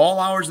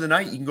all hours of the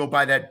night, you can go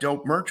buy that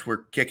dope merch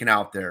we're kicking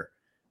out there.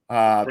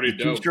 The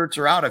T-shirts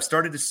are out.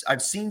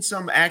 I've seen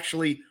some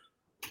actually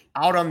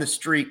out on the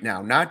street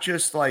now, not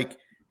just like,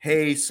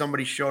 hey,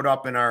 somebody showed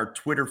up in our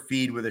Twitter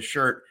feed with a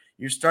shirt.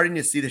 You're starting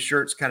to see the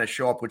shirts kind of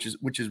show up, which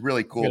is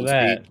really cool. Look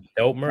at that.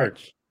 Dope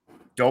merch.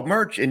 Dope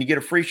merch. And you get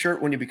a free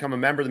shirt when you become a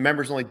member. The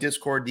members only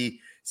Discord, the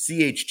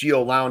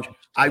CHGO Lounge.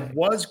 I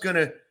was going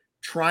to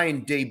try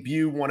and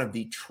debut one of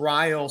the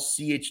trial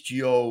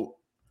CHGO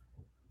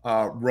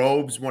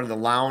robes, one of the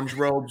lounge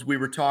robes we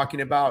were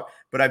talking about,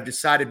 but I've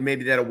decided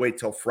maybe that'll wait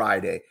till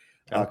Friday.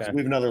 Because we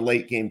have another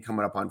late game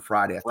coming up on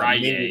Friday. I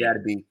thought maybe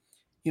that'd be,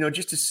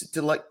 just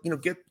to like,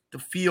 get the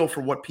feel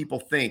for what people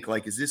think.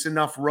 Like, is this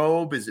enough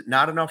robe? Is it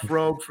not enough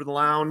robe for the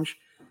lounge?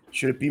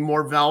 Should it be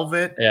more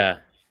velvet? Yeah.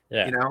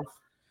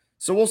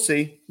 So we'll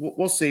see.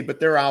 We'll see. But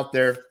they're out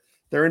there.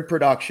 They're in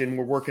production.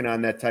 We're working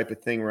on that type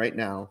of thing right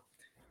now.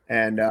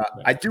 And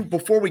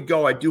before we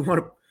go, I do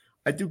want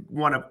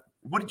to.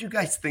 What did you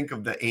guys think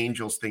of the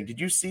Angels thing? Did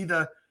you see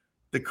the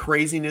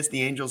craziness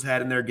the Angels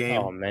had in their game?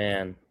 Oh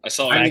man, I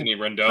saw Anthony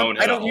Rendon.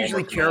 I don't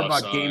usually care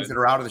about games that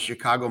are out of the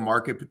Chicago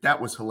market, but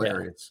that was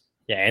hilarious.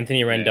 Yeah,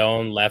 Anthony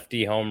Rendon,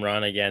 lefty home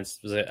run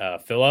against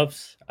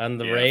Phillips on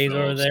the Rays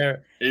over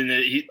there. And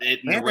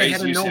the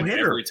Rays used him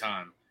every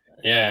time.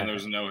 Yeah, and there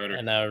was a no-hitter.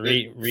 And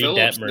Reed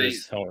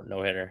Detmers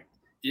no-hitter.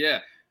 Yeah.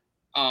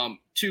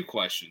 2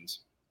 questions.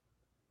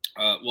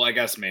 Well, I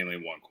guess mainly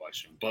one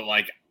question. But,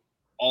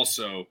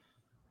 also,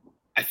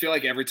 I feel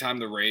like every time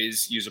the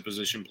Rays use a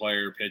position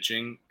player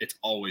pitching, it's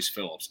always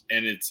Phillips.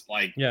 And it's,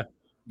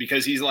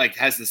 because he's,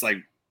 has this,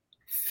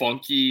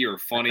 funky or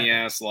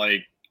funny-ass,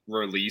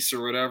 release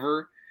or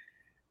whatever.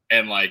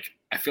 And, I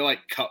feel like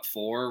Cut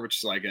 4, which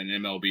is, an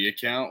MLB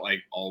account,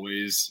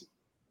 always,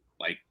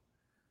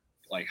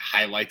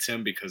 highlights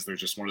him because they're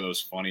just one of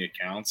those funny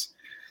accounts.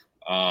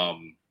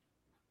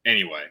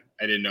 Anyway,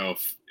 I didn't know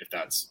if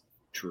that's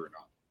true or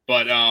not.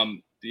 But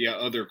the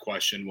other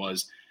question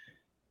was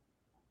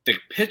the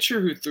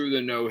pitcher who threw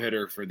the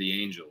no-hitter for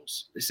the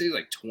Angels. They say he's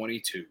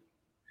 22.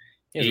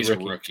 He's a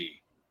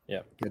rookie.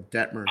 Yeah.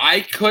 Detmer.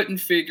 I couldn't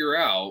figure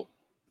out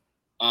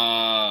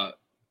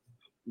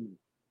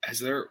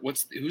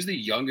who's the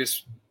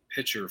youngest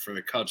pitcher for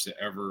the Cubs to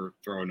ever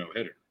throw a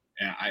no-hitter?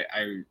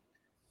 And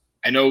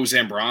I know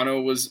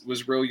Zambrano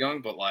was real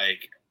young, but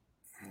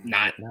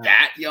not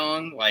that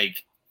young.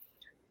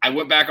 I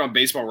went back on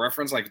Baseball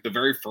Reference. The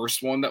very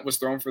first one that was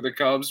thrown for the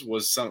Cubs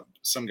was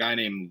some guy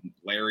named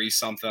Larry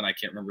something. I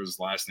can't remember his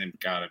last name.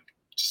 God,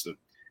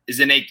 is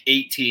in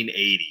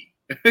 1880,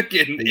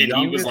 and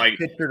he was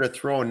pitcher to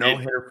throw a no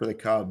hitter for the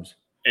Cubs.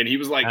 And he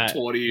was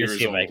 20 years old.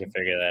 See if I can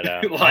figure that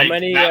out. How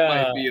many? That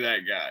might be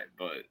that guy.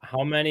 But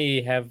how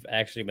many have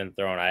actually been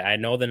thrown? I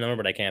know the number,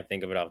 but I can't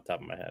think of it off the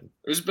top of my head.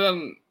 There's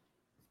been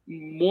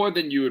more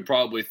than you would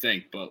probably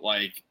think, but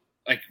like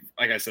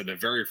I said, the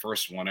very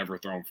first one ever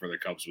thrown for the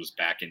Cubs was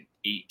back in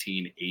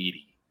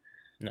 1880.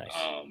 Nice.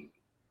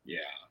 Yeah.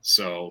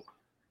 So,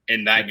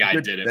 and that guy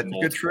did it. That's a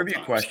good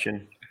trivia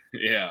question.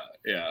 Yeah.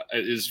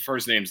 His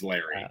first name's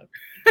Larry.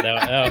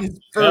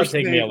 That'll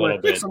take me a little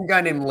bit. Some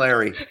guy named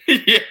Larry.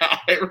 Yeah,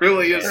 it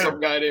really is some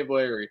guy named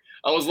Larry.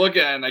 I was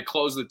looking at it and I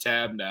closed the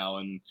tab now,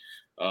 and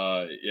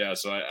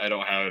so I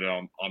don't have it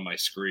on my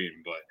screen,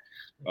 but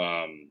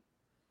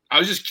I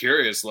was just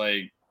curious,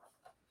 I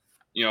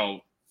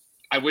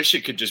wish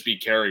it could just be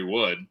Kerry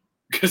Wood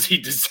because he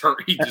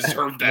deserved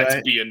that right.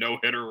 to be a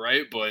no-hitter,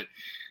 right? But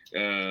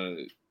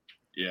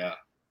yeah.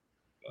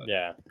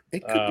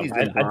 It could be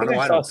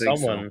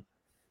Zambrano.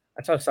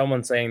 I saw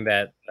someone saying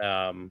that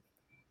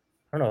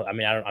I don't know. I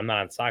mean, I'm not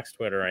on Sox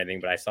Twitter or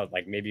anything, but I saw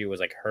maybe it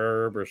was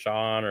Herb or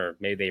Sean, or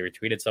maybe they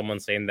retweeted someone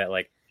saying that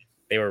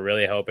they were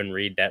really hoping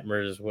Reed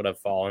Detmers would have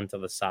fallen to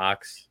the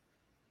Sox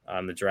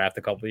on the draft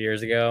a couple of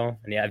years ago.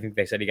 And I think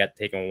they said he got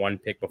taken 1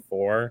 pick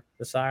before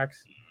the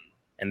Sox,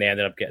 and they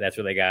ended up that's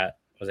where they got,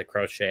 was it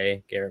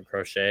Crochet, Garrett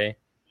Crochet.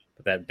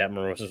 that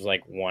Marosa was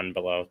like one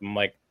below. I'm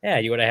like, yeah,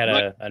 you would have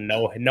had a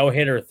no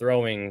hitter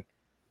throwing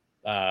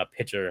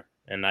pitcher,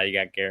 and now you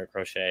got Garrett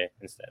Crochet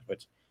instead,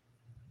 which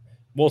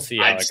we'll see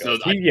how it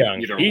goes. He's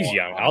young. He's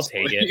young. I'll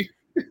take it.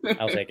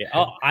 I'll take it.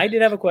 Oh, I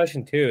did have a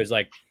question too. Is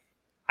like,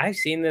 I've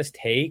seen this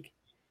take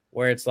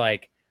where it's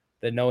like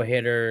the no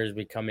hitter is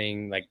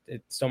becoming like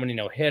it's so many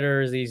no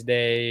hitters these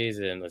days,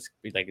 and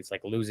it's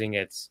like losing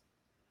its,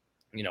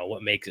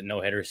 what makes it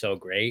no hitter so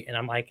great. And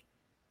I'm like,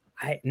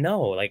 like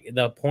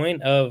the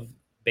point of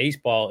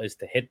baseball is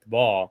to hit the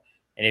ball,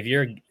 and if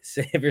you're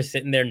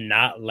sitting there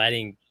not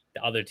letting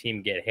the other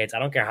team get hits, I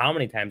don't care how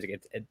many times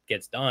it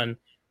gets done.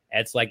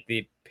 It's like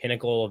the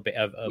pinnacle of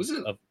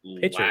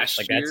pitchers.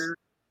 Last year,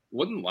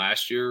 wasn't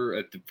last year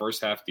at the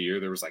first half of the year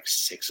there was like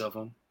 6 of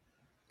them.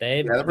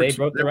 They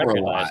broke the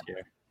record last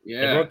year.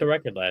 Yeah, they broke the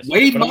record last year.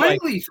 Wade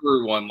Miley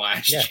threw one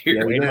last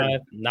year. Wade Miley,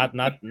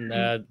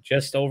 not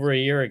just over a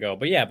year ago.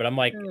 But yeah, but I'm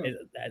like,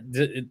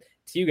 to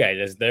you guys,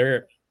 is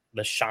there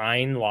the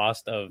shine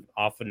lost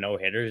off of no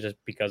hitters just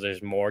because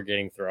there's more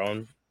getting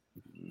thrown?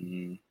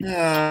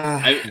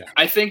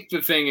 I think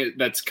the thing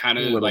that's kind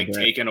of like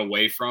taken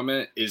away from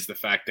it is the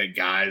fact that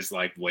guys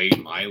like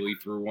Wade Miley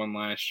threw one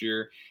last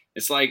year.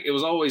 It's like it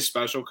was always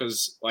special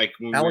because like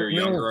when we were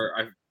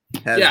younger,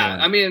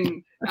 I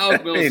mean,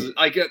 Alec Mills,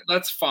 like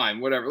that's fine,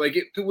 whatever. Like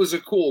it was a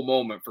cool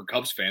moment for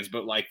Cubs fans,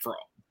 but like for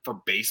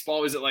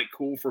baseball, is it like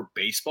cool for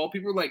baseball?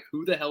 People are like,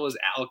 who the hell is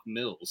Alec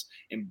Mills?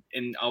 And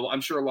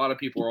I'm sure a lot of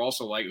people are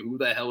also like, who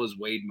the hell is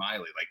Wade Miley?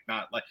 Like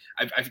not like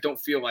I don't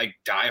feel like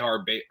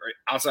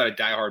outside of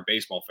diehard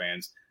baseball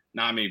fans,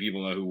 not many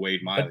people know who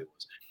Wade Miley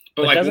was.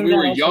 But like when we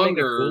were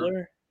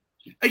younger.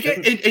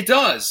 It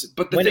does,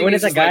 but when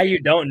it's a guy you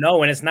don't know,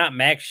 when it's not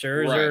Max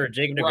Sherzer or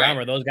Jacob deGrom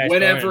or those guys,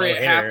 whenever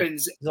it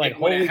happens, it's like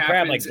holy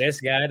crap! Like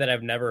this guy that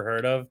I've never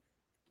heard of,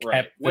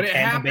 when it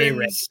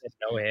happens,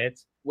 no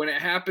hits. When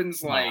it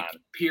happens, like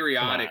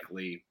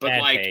periodically, but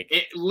like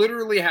it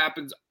literally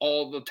happens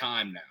all the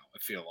time now. I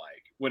feel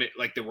like when it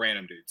like the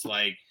random dudes.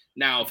 Like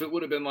now, if it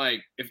would have been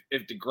like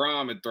if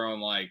deGrom had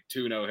thrown like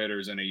 2 no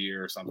hitters in a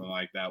year or something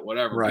like that,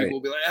 whatever, people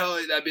would be like,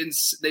 oh,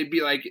 they'd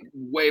be like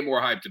way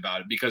more hyped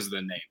about it because of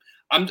the name.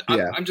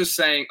 I'm just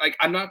saying, like,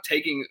 I'm not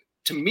taking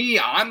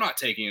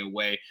it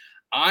away.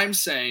 I'm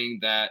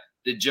saying that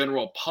the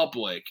general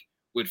public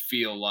would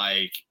feel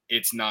like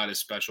it's not as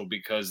special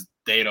because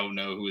they don't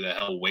know who the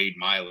hell Wade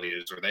Miley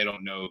is, or they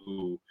don't know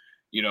who,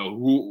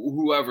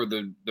 whoever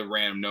the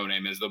random no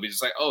name is. They'll be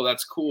just like, oh,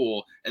 that's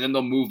cool. And then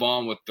they'll move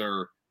on with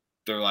their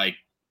like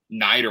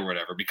night or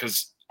whatever,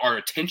 because our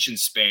attention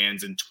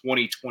spans in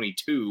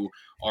 2022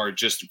 are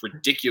just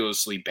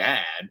ridiculously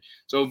bad.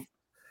 So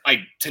like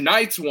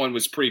tonight's one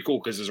was pretty cool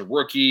because there's a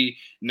rookie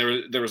and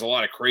there was a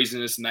lot of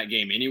craziness in that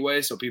game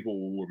anyway. So people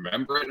will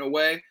remember it in a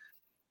way.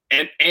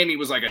 And he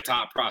was like a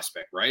top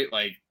prospect, right?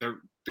 Like the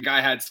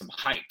guy had some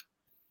hype.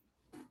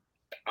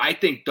 I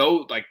think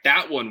though, like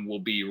that one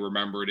will be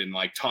remembered and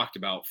like talked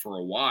about for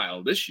a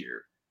while this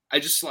year. I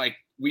just like,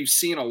 we've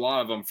seen a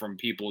lot of them from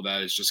people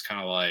that is just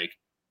kind of like,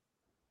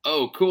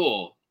 oh,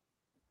 cool.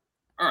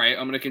 All right,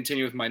 I'm going to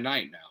continue with my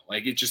night now.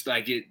 Like it just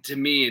like it to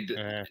me,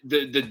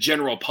 the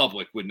general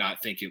public would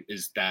not think it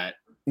is that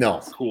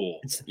cool.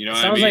 You know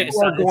what I mean?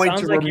 People are going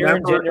to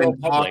remember and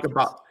talk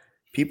about.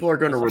 People are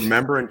going to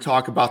remember and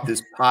talk about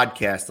this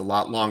podcast a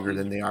lot longer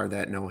than they are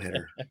that no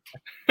hitter.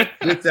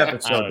 This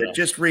episode that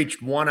just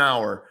reached 1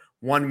 hour,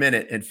 1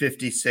 minute, and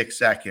 56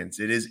 seconds.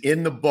 It is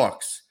in the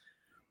books.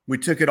 We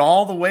took it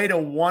all the way to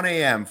 1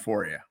 a.m.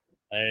 for you.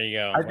 There you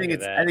go. I think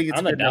it's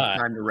good enough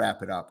time to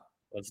wrap it up.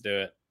 Let's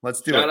do it.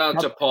 Shout out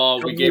to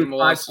Paul. We gave him a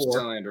loss to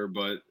cylinder,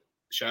 but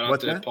shout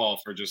out to Paul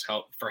for just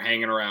for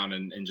hanging around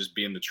and just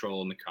being the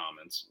troll in the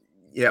comments.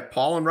 Yeah,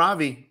 Paul and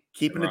Ravi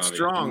keeping it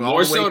strong.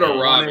 More so to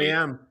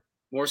Ravi.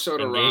 More so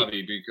to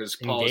Ravi because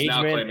Paul is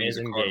now claiming he's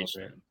a Cardinals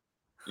fan.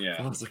 Yeah,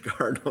 Paul's a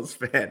Cardinals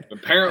fan.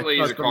 Apparently,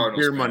 he's a Cardinals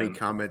beer fan. Money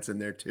comments in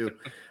there too.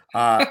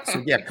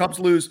 So yeah, Cubs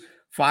lose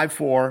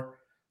 5-4.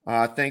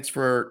 Thanks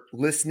for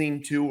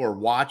listening to or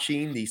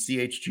watching the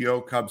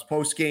CHGO Cubs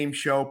postgame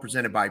show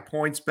presented by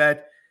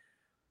PointsBet.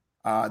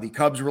 The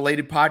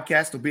Cubs-related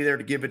podcast will be there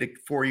to give it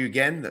for you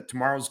again.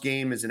 Tomorrow's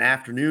game is an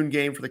afternoon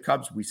game for the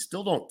Cubs. We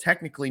still don't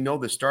technically know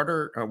the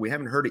starter. We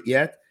haven't heard it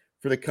yet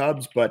for the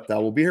Cubs, but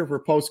we'll be here for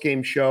a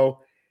postgame show,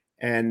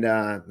 and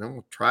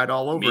we'll try it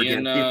all over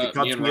again. Me and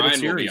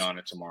Ryan will be on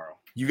it tomorrow.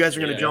 You guys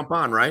are going to jump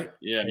on, right?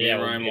 Yeah, me and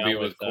Ryan will be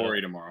with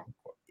Corey tomorrow.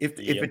 If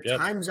it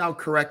times out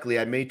correctly,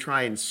 I may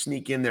try and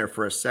sneak in there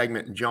for a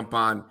segment and jump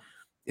on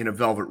in a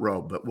velvet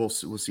robe, but we'll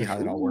see how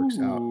that all works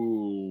out.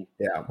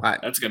 Yeah,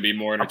 that's going to be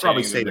more entertaining. I'll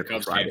probably save it for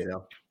Friday,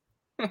 though.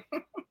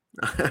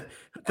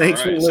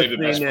 Thanks for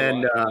listening,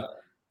 and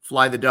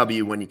fly the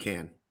W when you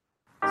can.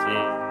 See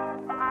you.